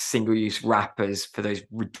plastic single-use wrappers for those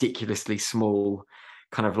ridiculously small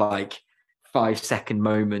kind of like 5-second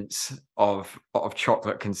moments of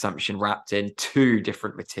chocolate consumption wrapped in 2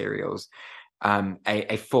 different materials,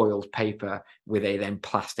 a foiled paper with a then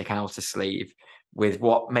plastic outer sleeve, with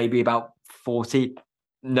what maybe about 40,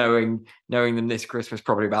 knowing them this Christmas,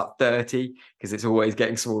 probably about 30, because it's always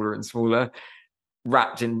getting smaller and smaller,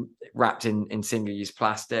 wrapped in single-use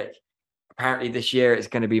plastic. Apparently this year it's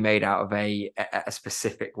going to be made out of a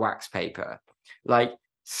specific wax paper. Like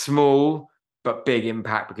small but big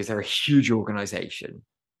impact, because they're a huge organization.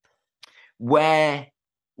 Where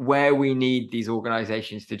we need these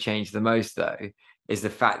organizations to change the most, though, is the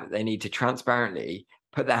fact that they need to transparently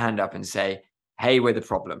put their hand up and say, hey, we're the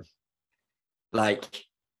problem. Like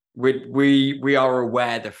we are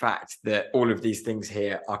aware the fact that all of these things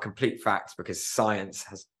here are complete facts, because science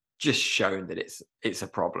has just shown that it's a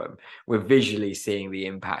problem. We're visually seeing the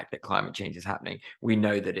impact that climate change is happening. We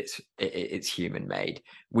know that it's human made.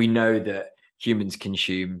 We know that humans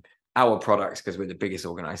consume our products because we're the biggest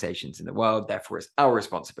organizations in the world. Therefore, it's our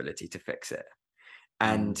responsibility to fix it.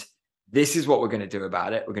 And this is what we're going to do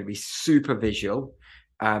about it. We're going to be super visual.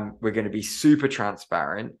 We're going to be super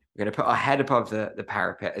transparent. We're going to put our head above the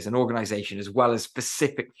parapet as an organization, as well as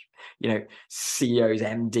specific, CEOs,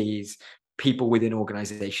 MDs, people within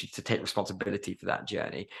organizations to take responsibility for that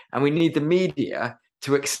journey. And we need the media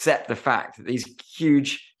to accept the fact that these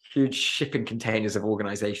huge shipping containers of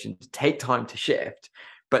organizations take time to shift,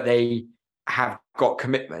 but they have got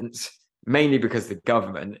commitments, mainly because the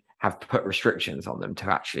government have put restrictions on them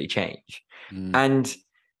to actually change. And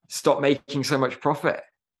stop making so much profit.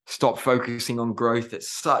 Stop focusing on growth at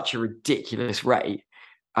such a ridiculous rate,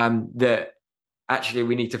 that actually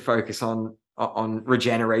we need to focus on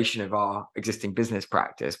regeneration of our existing business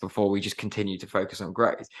practice before we just continue to focus on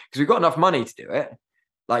growth, because we've got enough money to do it.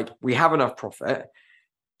 Like we have enough profit.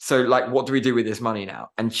 So like, what do we do with this money now?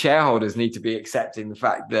 And shareholders need to be accepting the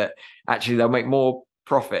fact that actually they'll make more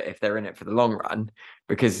profit if they're in it for the long run,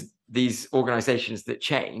 because these organizations that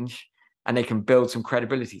change and they can build some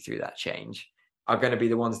credibility through that change are going to be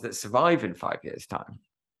the ones that survive in 5 years' time.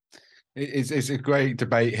 It's a great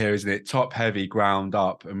debate here, isn't it? Top heavy, ground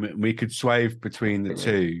up, and we could sway between the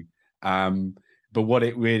two. But what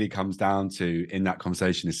it really comes down to in that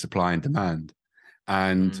conversation is supply and demand.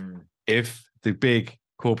 And if the big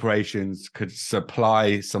corporations could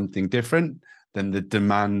supply something different, then the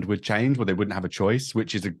demand would change. Well, they wouldn't have a choice,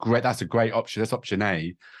 which is that's a great option. That's option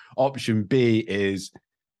A. Option B is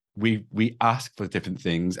we ask for different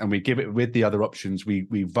things and we give it with the other options.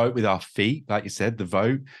 We vote with our feet, like you said, the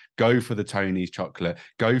vote, go for the Tony's chocolate,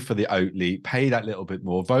 go for the Oatly, pay that little bit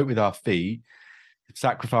more, vote with our feet,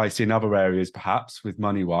 sacrifice in other areas, perhaps with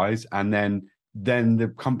money wise. And then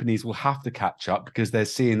the companies will have to catch up because they're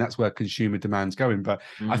seeing that's where consumer demand's going. But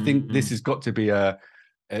I think this has got to be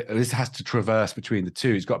this has to traverse between the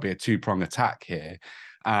two. It's got to be a 2-prong attack here.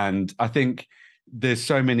 And I think there's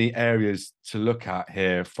so many areas to look at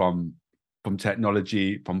here, from from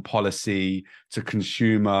technology, from policy to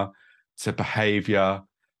consumer to behavior,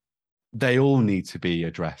 they all need to be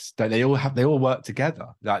addressed. They all work together.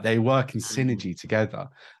 Like they work in synergy together.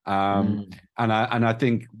 And I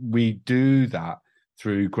think we do that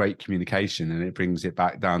through great communication, and it brings it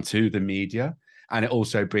back down to the media. And it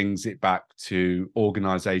also brings it back to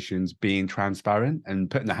organizations being transparent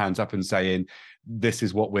and putting their hands up and saying, this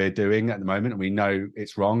is what we're doing at the moment, and we know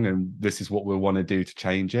it's wrong, and this is what we want to do to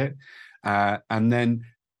change it. And then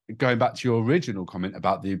going back to your original comment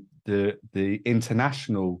about the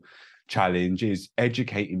international challenge is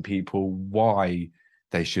educating people why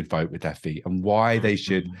they should vote with their feet and why they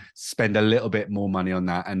should spend a little bit more money on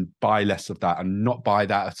that and buy less of that and not buy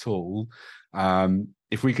that at all.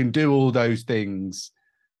 If we can do all those things,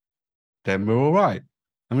 then we're all right.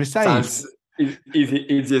 And we're safe. Sounds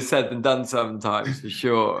easier said than done sometimes, for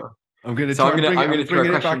sure. I'm going to throw a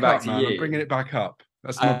question back to you. I'm bringing it back up.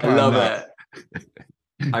 That's my plan. I love it.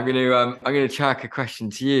 I'm going to chuck a question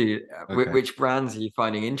to you. Okay. Which brands are you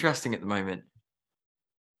finding interesting at the moment?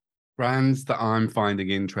 Brands that I'm finding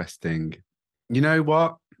interesting. You know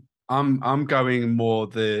what? I'm going more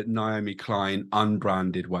the Naomi Klein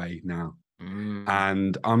unbranded way now.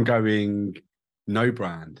 And I'm going no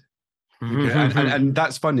brand. and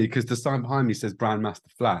that's funny because the sign behind me says Brand Master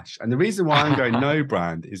Flash. And the reason why I'm going no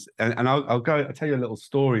brand is, and I'll tell you a little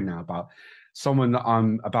story now about someone that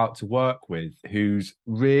I'm about to work with who's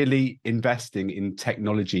really investing in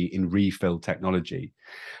technology, in refill technology.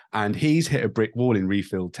 And he's hit a brick wall in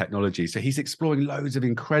refill technology. So he's exploring loads of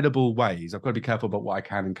incredible ways. I've got to be careful about what I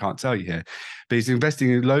can and can't tell you here. But he's investing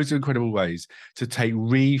in loads of incredible ways to take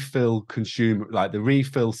refill consumer, like the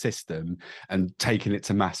refill system, and taking it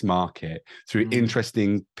to mass market through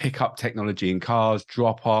interesting pickup technology in cars,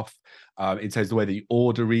 drop off, in terms of the way that you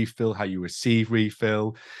order refill, how you receive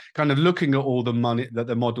refill, kind of looking at all the money that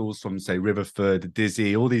the models from, say, Riverford,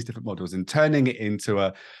 Dizzy, all these different models, and turning it into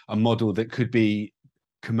a model that could be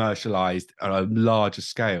commercialized at a larger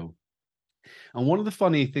scale. And one of the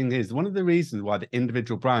funny things is, one of the reasons why the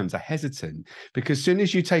individual brands are hesitant, because as soon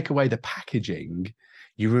as you take away the packaging,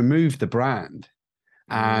 you remove the brand.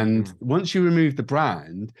 And once you remove the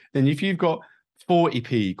brand, then if you've got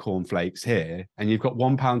 40p cornflakes here and you've got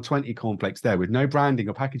 £1.20 cornflakes there with no branding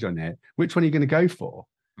or package on it, which one are you going to go for?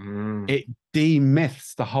 It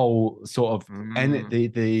demyths the whole sort of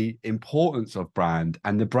the importance of brand,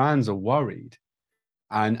 and the brands are worried.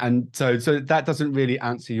 And so that doesn't really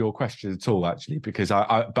answer your question at all, actually, because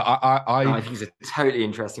I think it's a totally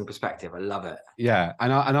interesting perspective. I love it. Yeah,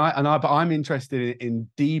 but I'm interested in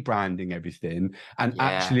debranding everything, and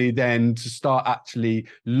actually then to start actually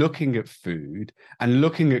looking at food and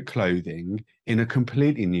looking at clothing in a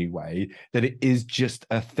completely new way, that it is just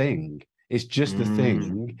a thing. It's just a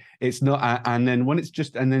thing. It's not, and then when it's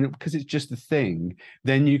just, and then because it's just a thing,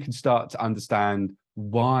 then you can start to understand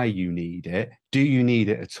why you need it. Do you need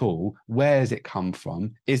it at all? Where has it come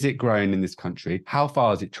from? Is it grown in this country? How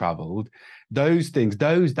far has it traveled? Those things,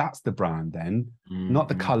 that's the brand then, not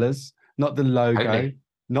the colors, not the logo,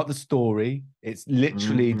 not the story. It's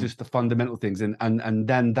literally just the fundamental things. And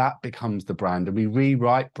then that becomes the brand. And we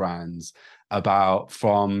rewrite brands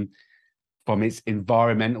from its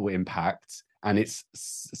environmental impact and its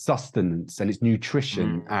sustenance and its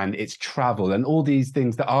nutrition and its travel and all these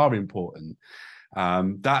things that are important.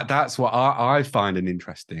 That's what I find an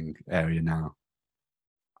interesting area now.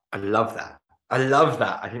 I love that. I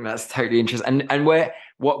think that's totally interesting. And I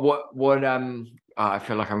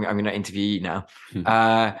feel like I'm going to interview you now.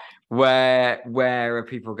 Where are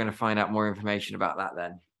people going to find out more information about that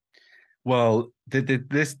then? Well,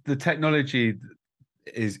 the technology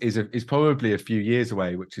is probably a few years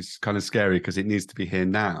away, which is kind of scary because it needs to be here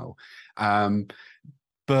now.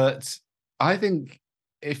 But I think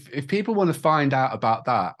if people want to find out about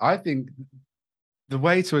that, I think the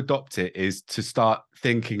way to adopt it is to start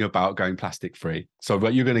thinking about going plastic free. So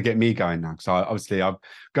you're going to get me going now. So obviously I'm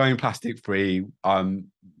going plastic free.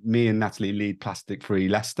 Me and Natalie lead Plastic Free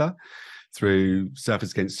Leicester through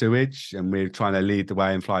Surfers Against Sewage, and we're trying to lead the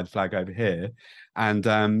way and fly the flag over here. And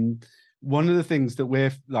one of the things that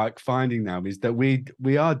we're like finding now is that we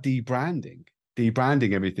are debranding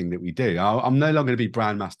everything that we do. I'm no longer going to be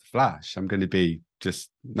Brand Master Flash. I'm going to be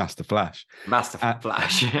just Master Flash. Master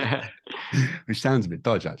Flash. Which sounds a bit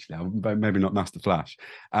dodgy, actually. Maybe not Master Flash.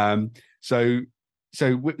 So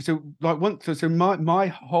my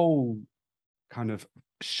whole kind of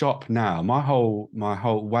shop now, my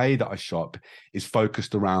whole way that I shop is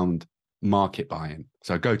focused around market buying.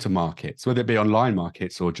 So I go to markets, whether it be online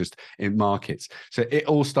markets or just in markets. So it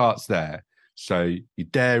all starts there. So your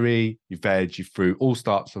dairy, your veg, your fruit, all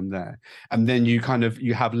starts from there. And then you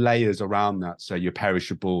have layers around that. So your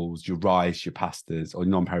perishables, your rice, your pastas, or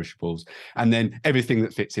non-perishables, and then everything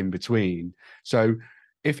that fits in between. So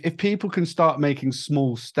if people can start making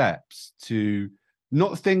small steps to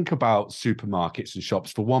not think about supermarkets and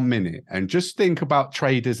shops for 1 minute and just think about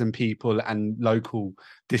traders and people and local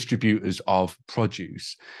distributors of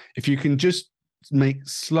produce, if you can just make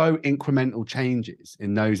slow incremental changes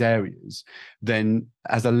in those areas, then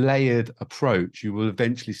as a layered approach, you will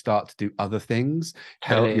eventually start to do other things,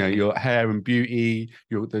 help your hair and beauty,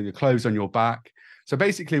 your clothes on your back. So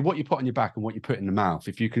basically what you put on your back and what you put in the mouth,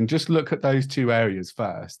 if you can just look at those two areas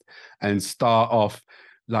first and start off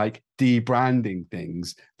like debranding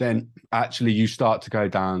things, then actually you start to go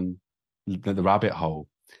down the rabbit hole.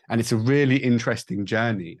 And it's a really interesting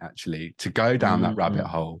journey, actually, to go down that rabbit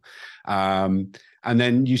hole. And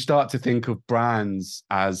then you start to think of brands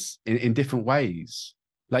as in different ways.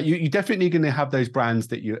 Like you definitely going to have those brands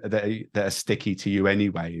that are sticky to you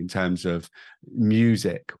anyway, in terms of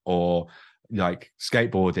music or like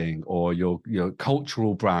skateboarding, or your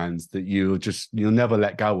cultural brands that you'll never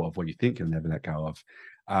let go of, or you think you'll never let go of.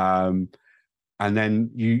 And then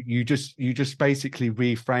you just basically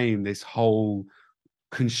reframe this whole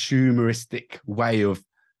consumeristic way of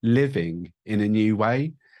living in a new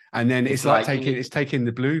way. And then it's like taking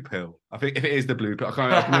the blue pill. I think if it is the blue pill, I can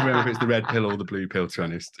never remember if it's the red pill or the blue pill, to be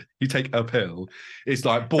honest. You take a pill, it's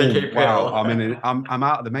like boom, wow, I'm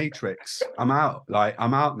out of the matrix. I'm out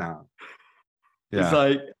now. Yeah. It's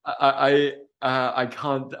like I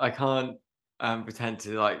can't pretend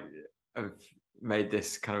to like have made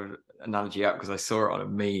this kind of analogy up because I saw it on a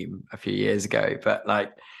meme a few years ago, but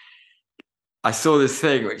like I saw this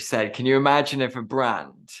thing which said, can you imagine if a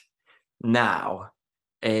brand now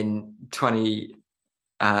in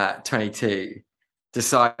 2022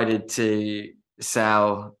 decided to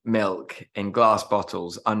sell milk in glass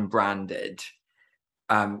bottles unbranded,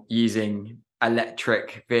 using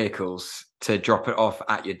electric vehicles to drop it off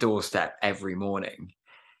at your doorstep every morning?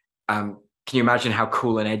 Can you imagine how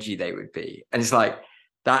cool and edgy they would be? And it's like,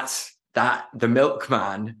 the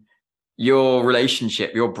milkman, your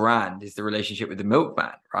relationship, your brand is the relationship with the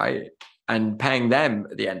milkman, right? And paying them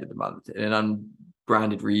at the end of the month in an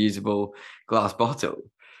unbranded reusable glass bottle.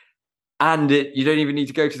 And you don't even need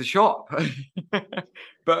to go to the shop.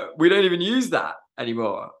 But we don't even use that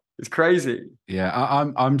anymore. It's crazy. Yeah,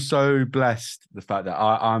 I'm so blessed, the fact that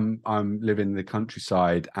I'm living in the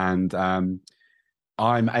countryside, and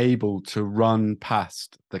I'm able to run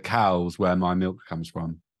past the cows where my milk comes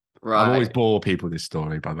from. Right. I've always bore people this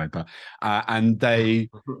story, by the way, but and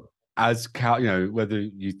they, as cow, whether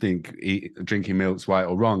you think drinking milk's right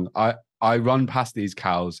or wrong, I run past these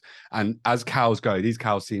cows, and as cows go, these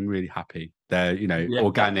cows seem really happy. They're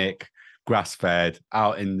organic, grass-fed,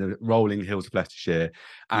 out in the rolling hills of Leicestershire,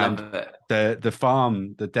 and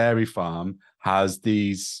the dairy farm has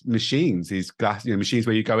these machines, these glass machines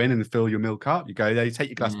where you go in and fill your milk up. You go there, you take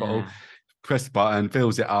your glass bottle, press the button,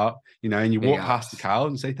 fills it up, and you walk past the cow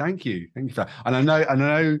and say thank you for that. And I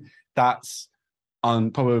know that's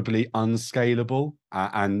probably unscalable,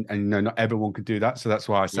 and not everyone could do that. So that's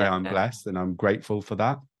why I say I'm blessed and I'm grateful for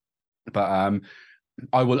that. But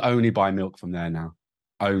I will only buy milk from there now.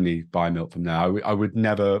 Only buy milk from there. I would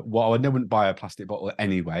never. Well, I wouldn't buy a plastic bottle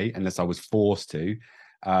anyway, unless I was forced to.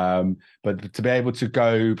 But to be able to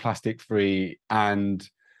go plastic free, and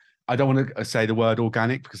I don't want to say the word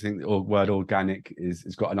organic, because I think the word organic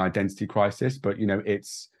has got an identity crisis. But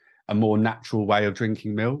it's a more natural way of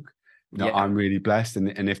drinking milk. I'm really blessed,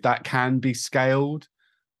 and if that can be scaled,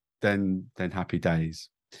 then happy days.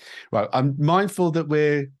 Right, I'm mindful that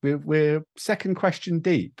we're second question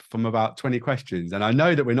deep from about 20 questions, and I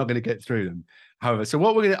know that we're not going to get through them. However, so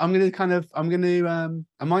what I'm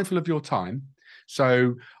mindful of your time,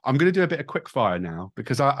 so I'm going to do a bit of quick fire now,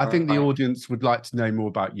 because I think the audience would like to know more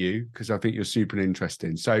about you, because I think you're super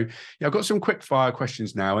interesting. So I've got some quick fire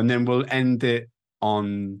questions now, and then we'll end it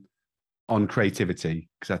on creativity,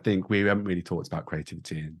 because I think we haven't really talked about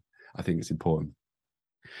creativity, and I think it's important.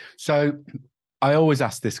 So I always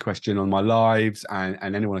ask this question on my lives and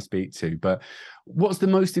anyone I speak to, but what's the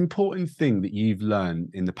most important thing that you've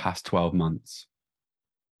learned in the past 12 months?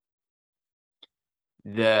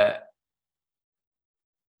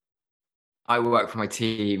 I work for my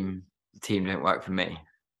team. The team don't work for me.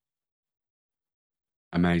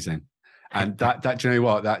 Amazing. And that do you know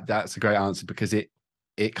what? That's a great answer, because it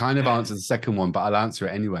kind of answers the second one, but I'll answer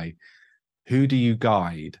it anyway. Who do you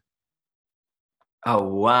guide? Oh,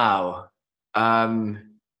 wow. I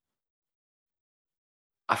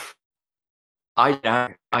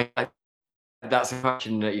that's a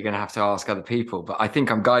question that you're going to have to ask other people. But I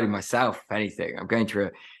think I'm guiding myself. If anything, I'm going through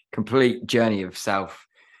a complete journey of self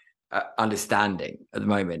understanding at the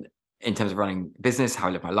moment in terms of running business, how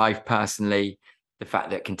I live my life personally. The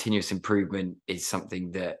fact that continuous improvement is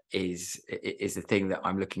something that is the thing that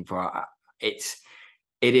I'm looking for. It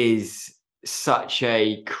is such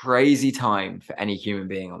a crazy time for any human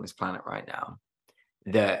being on this planet right now,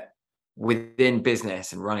 that within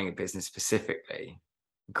business and running a business specifically,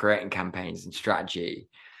 creating campaigns and strategy,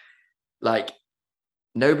 like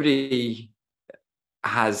nobody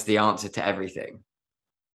has the answer to everything.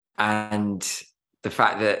 And the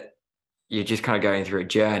fact that you're just kind of going through a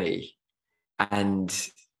journey, and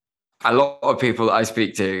a lot of people that I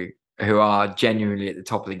speak to who are genuinely at the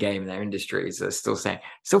top of the game in their industries are still saying,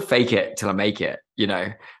 still fake it till I make it. You know,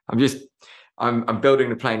 I'm building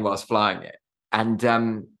the plane whilst flying it. And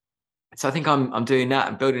so I think I'm doing that.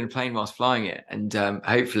 I'm building a plane whilst flying it. And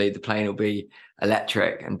hopefully the plane will be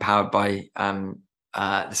electric and powered by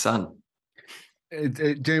the sun.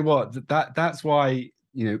 Do you know what? That's why,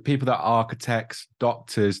 people that are architects,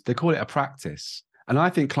 doctors, they call it a practice. And I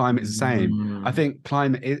think climate's the same. I think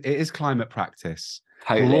climate, it is climate practice.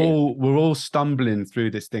 Totally. We're all stumbling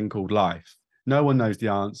through this thing called life. No one knows the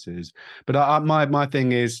answers. But my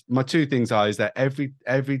thing is, my two things are, is that every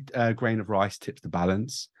grain of rice tips the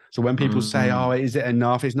balance. So when people say, "Oh, is it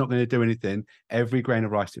enough? It's not going to do anything," every grain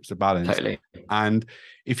of rice tips the balance. Totally. And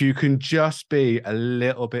if you can just be a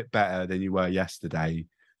little bit better than you were yesterday,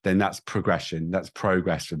 then that's progression. That's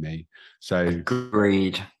progress for me. So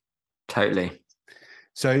agreed. Totally.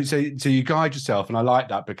 So you guide yourself, and I like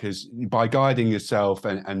that, because by guiding yourself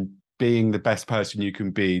and being the best person you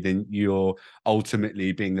can be, then you're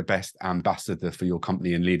ultimately being the best ambassador for your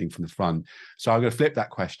company and leading from the front. So I'm going to flip that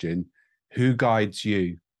question. Who guides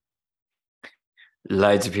you?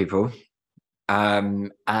 Loads of people.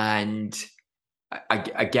 And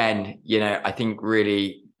again, I think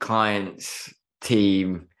really clients,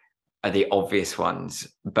 team are the obvious ones.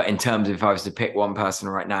 But in terms of if I was to pick one person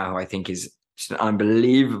right now who I think is just an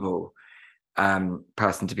unbelievable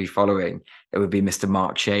person to be following, it would be Mr.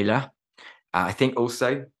 Mark Shayler. I think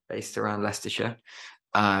also based around Leicestershire,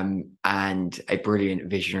 and a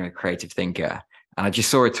brilliant visionary creative thinker. And I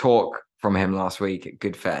just saw a talk from him last week at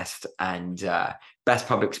Goodfest, and best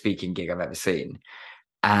public speaking gig I've ever seen.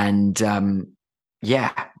 And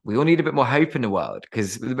we all need a bit more hope in the world,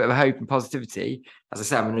 because with a bit of hope and positivity, as I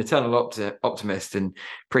said, I'm an eternal optimist and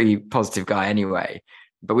pretty positive guy anyway.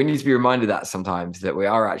 But we need to be reminded that sometimes that we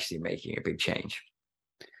are actually making a big change.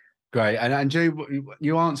 Great. And Joe,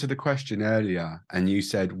 you answered a question earlier and you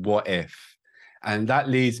said, "What if?" And that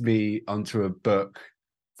leads me onto a book,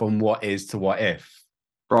 From What Is to What If.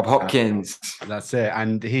 Rob Hopkins. That's it.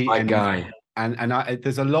 And guy. And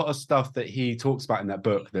there's a lot of stuff that he talks about in that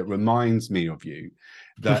book that reminds me of you.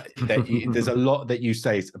 There's a lot that you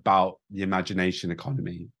say about the imagination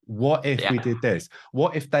economy. What if we did this?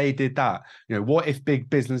 What if they did that? What if big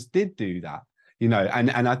business did do that?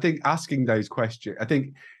 And I think asking those questions, I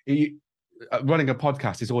think running a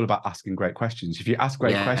podcast is all about asking great questions. If you ask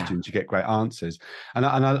great questions, you get great answers. And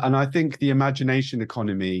I think the imagination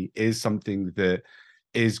economy is something that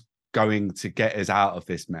is going to get us out of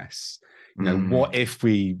this mess. What if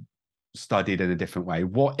we studied in a different way?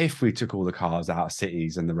 What if we took all the cars out of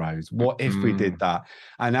cities and the roads? What if we did that?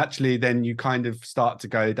 And actually then you kind of start to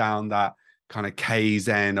go down that kind of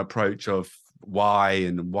Kaizen approach of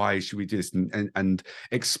why should we do this, and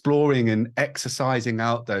exploring and exercising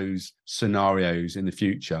out those scenarios in the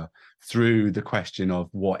future through the question of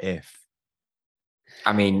what if.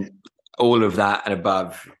 I mean, all of that and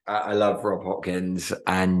above. I love Rob Hopkins,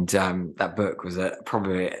 and that book was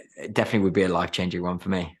definitely would be a life-changing one for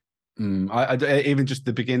me. I even just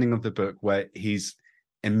the beginning of the book where he's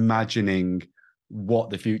imagining what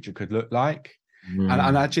the future could look like.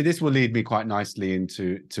 And actually this will lead me quite nicely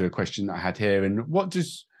into a question that I had here. And what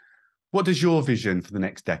does your vision for the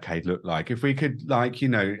next decade look like? If we could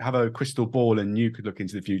have a crystal ball and you could look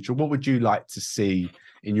into the future, what would you like to see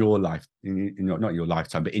in your life, not your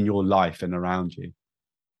lifetime, but in your life and around you?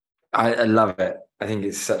 I love it. I think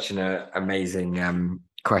it's such an amazing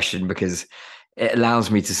question, because it allows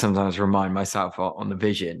me to sometimes remind myself on the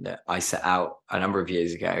vision that I set out a number of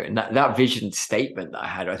years ago. And that vision statement that I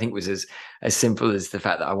had, I think, was as simple as the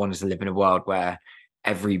fact that I wanted to live in a world where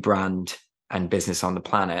every brand and business on the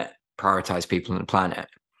planet prioritize people on the planet.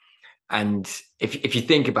 And if you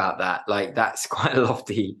think about that, like, that's quite a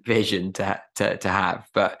lofty vision to have.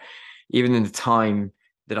 But even in the time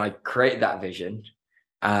that I created that vision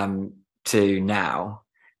to now,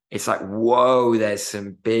 it's like, whoa, there's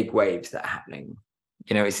some big waves that are happening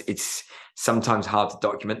It's sometimes hard to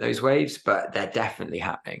document those waves, but they're definitely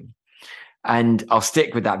happening. And I'll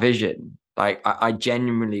stick with that vision. Like I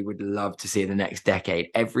genuinely would love to see in the next decade,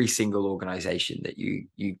 every single organization that you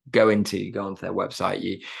go into, you go onto their website,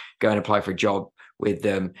 you go and apply for a job with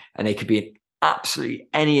them, and they could be in absolutely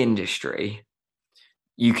any industry.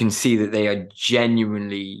 You can see that they are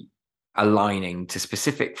genuinely aligning to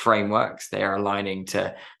specific frameworks. They are aligning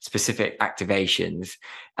to specific activations,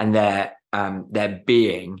 and their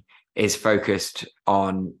being is focused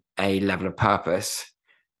on a level of purpose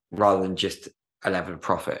rather than just a level of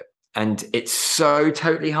profit. And it's so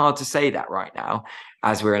totally hard to say that right now,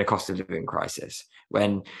 as we're in a cost of living crisis,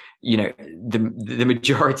 when the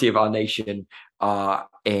majority of our nation are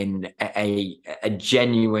in a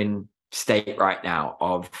genuine state right now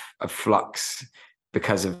of flux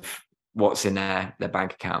because of what's in their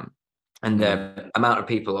bank account, and the amount of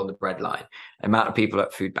people on the breadline, amount of people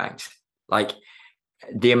at food banks, like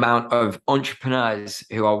the amount of entrepreneurs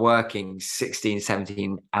who are working 16,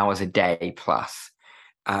 17 hours a day plus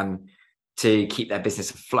to keep their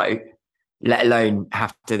business afloat, let alone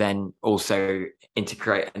have to then also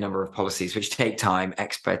integrate a number of policies which take time,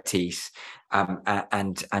 expertise,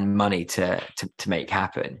 and money to make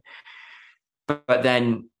happen. But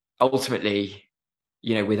then ultimately,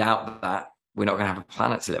 without that, we're not going to have a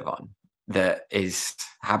planet to live on that is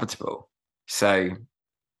habitable. So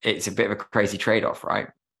it's a bit of a crazy trade-off, right?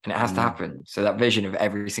 And it has to happen. So that vision of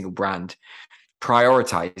every single brand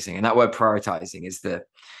prioritizing, and that word prioritizing is the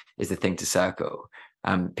thing to circle,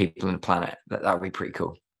 people on the planet. That would be pretty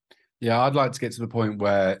cool. Yeah, I'd like to get to the point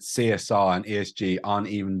where CSR and ESG aren't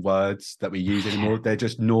even words that we use anymore. They're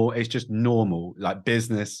just it's just normal. Like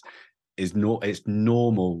business is it's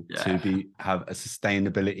normal to have a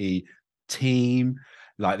sustainability team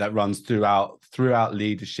like that runs throughout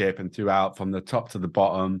leadership and throughout from the top to the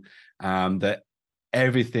bottom, that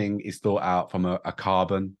everything is thought out from a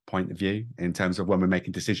carbon point of view in terms of when we're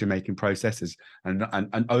making decision-making processes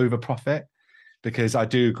and over profit. Because I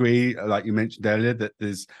do agree, like you mentioned earlier, that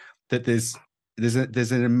there's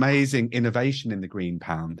an amazing innovation in the green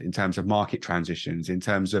pound in terms of market transitions, in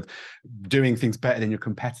terms of doing things better than your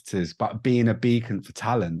competitors, but being a beacon for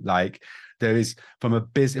talent. Like there is, from a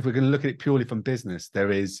business, if we're going to look at it purely from business,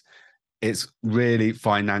 it's really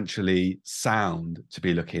financially sound to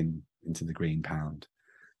be looking into the green pound.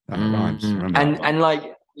 Rhymes. And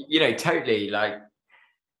like, totally, like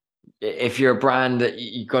if you're a brand, that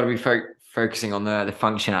you've got to be focusing on the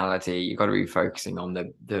functionality, you've got to be focusing on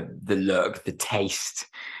the look, the taste,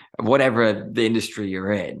 whatever the industry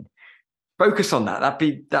you're in. Focus on that.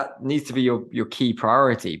 That needs to be your key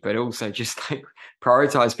priority, but also just like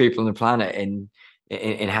prioritize people on the planet in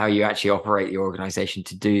how you actually operate the organization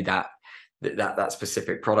to do that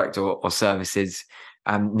specific product or services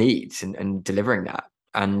needs and delivering that.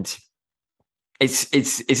 And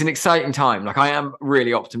it's an exciting time. Like I am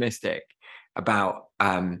really optimistic about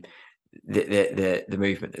the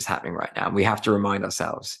movement that's happening right now. And we have to remind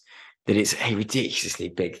ourselves that it's a ridiculously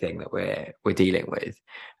big thing that we're dealing with.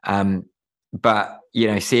 But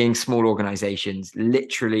seeing small organizations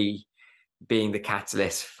literally being the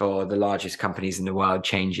catalyst for the largest companies in the world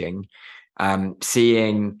changing,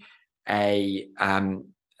 seeing a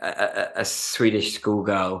Swedish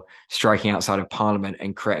schoolgirl striking outside of Parliament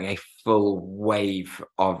and creating a full wave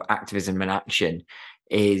of activism and action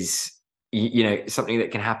is something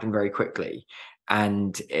that can happen very quickly,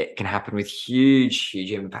 and it can happen with huge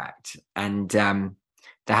impact. And there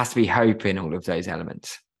has to be hope in all of those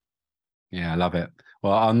elements. Yeah, I love it.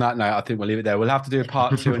 Well, on that note, I think we'll leave it there. We'll have to do a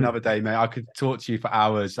part 2 another day, mate. I could talk to you for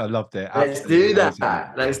hours. I loved it. Let's do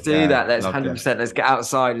that. Let's do that. Let's 100%. Let's get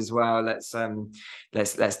outside as well. Let's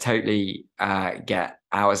totally get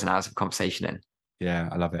hours and hours of conversation in. Yeah,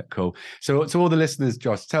 I love it. Cool. So to all the listeners,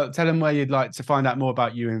 Josh, tell them where you'd like to find out more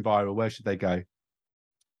about you in Enviral. Where should they go?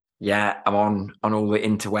 Yeah, I'm on all the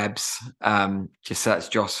interwebs. Just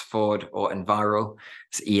search Joss Ford or Enviral.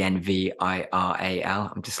 It's Enviral.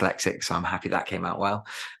 I'm dyslexic, so I'm happy that came out well.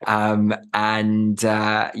 Look,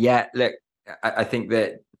 I think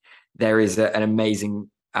that there is an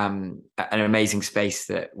amazing space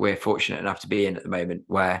that we're fortunate enough to be in at the moment,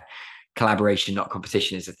 where collaboration, not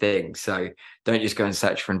competition, is a thing. So don't just go and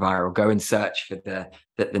search for Enviral. Go and search for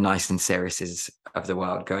the Nice and Siriuses of the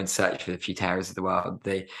world. Go and search for the Futeras of the world,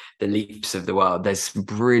 the Leaps of the world. There's some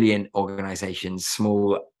brilliant organizations,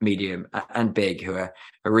 small, medium, and big, who are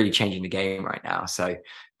really changing the game right now. So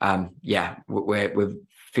we're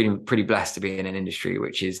feeling pretty blessed to be in an industry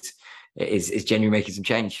which is genuinely making some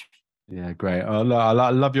change. Yeah, great. I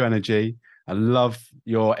love your energy. I love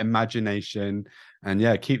your imagination. And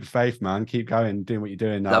yeah, keep the faith, man. Keep going, doing what you're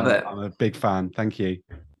doing. Love it. I'm a big fan. Thank you.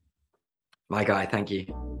 My guy, thank you.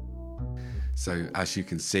 So as you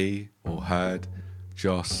can see or heard,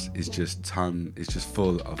 Joss is just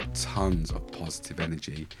full of tons of positive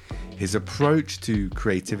energy. His approach to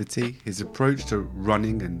creativity, his approach to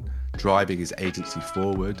running and driving his agency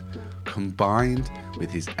forward, combined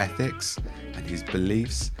with his ethics and his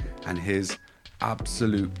beliefs and his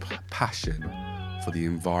absolute passion for the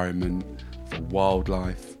environment, for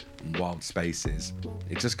wildlife and wild spaces,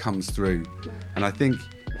 it just comes through. And I think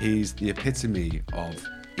he's the epitome of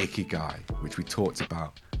Ikigai, which we talked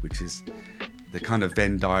about, which is the kind of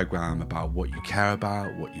Venn diagram about what you care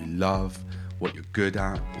about, what you love, what you're good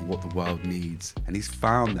at, and what the world needs. And he's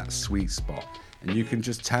found that sweet spot. And you can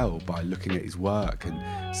just tell by looking at his work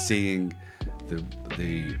and seeing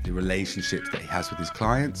the relationships that he has with his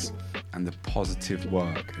clients and the positive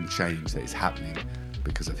work and change that is happening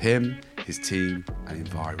because of him, his team, and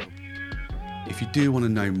Enviro. If you do want to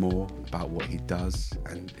know more about what he does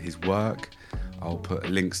and his work, I'll put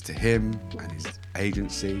links to him and his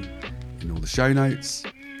agency in all the show notes.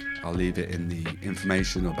 I'll leave it in the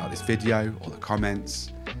information about this video or the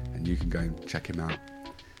comments, and you can go and check him out.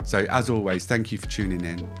 So as always, thank you for tuning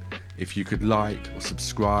in. If you could like or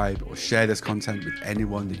subscribe or share this content with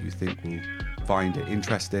anyone that you think will find it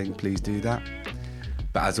interesting, please do that.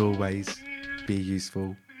 But as always, be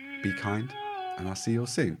useful, be kind, and I'll see you all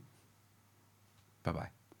soon.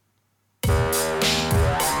 Bye-bye.